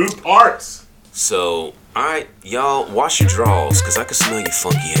 2 parts. So, all right, y'all, wash your drawers, cause I can smell your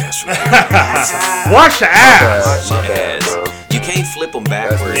funky ass right now. Wash your ass. My bad, Ass. bro. You can't flip them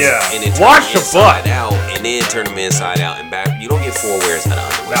backwards Yeah. and then turn Wash them your inside butt. out and then turn them inside out and back. You don't get 4 wears out of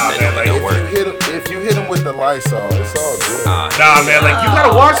underwear. Nah, that man, don't, like, don't work. If you hit him with the Lysol, it's all good. Nah, man, like, you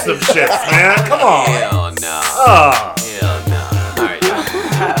gotta wash them shits, man. Come on. Hell no. Ah. Hell no. All right,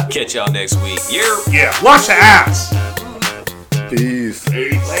 y'all. Catch y'all next week. Yeah, wash your ass. Peace.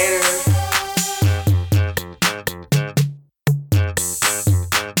 Later.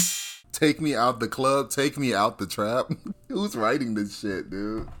 Take me out the club, take me out the trap. Who's writing this shit,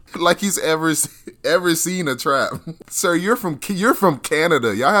 dude? Like he's ever seen a trap. Sir, you're from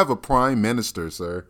Canada. Y'all have a prime minister, sir.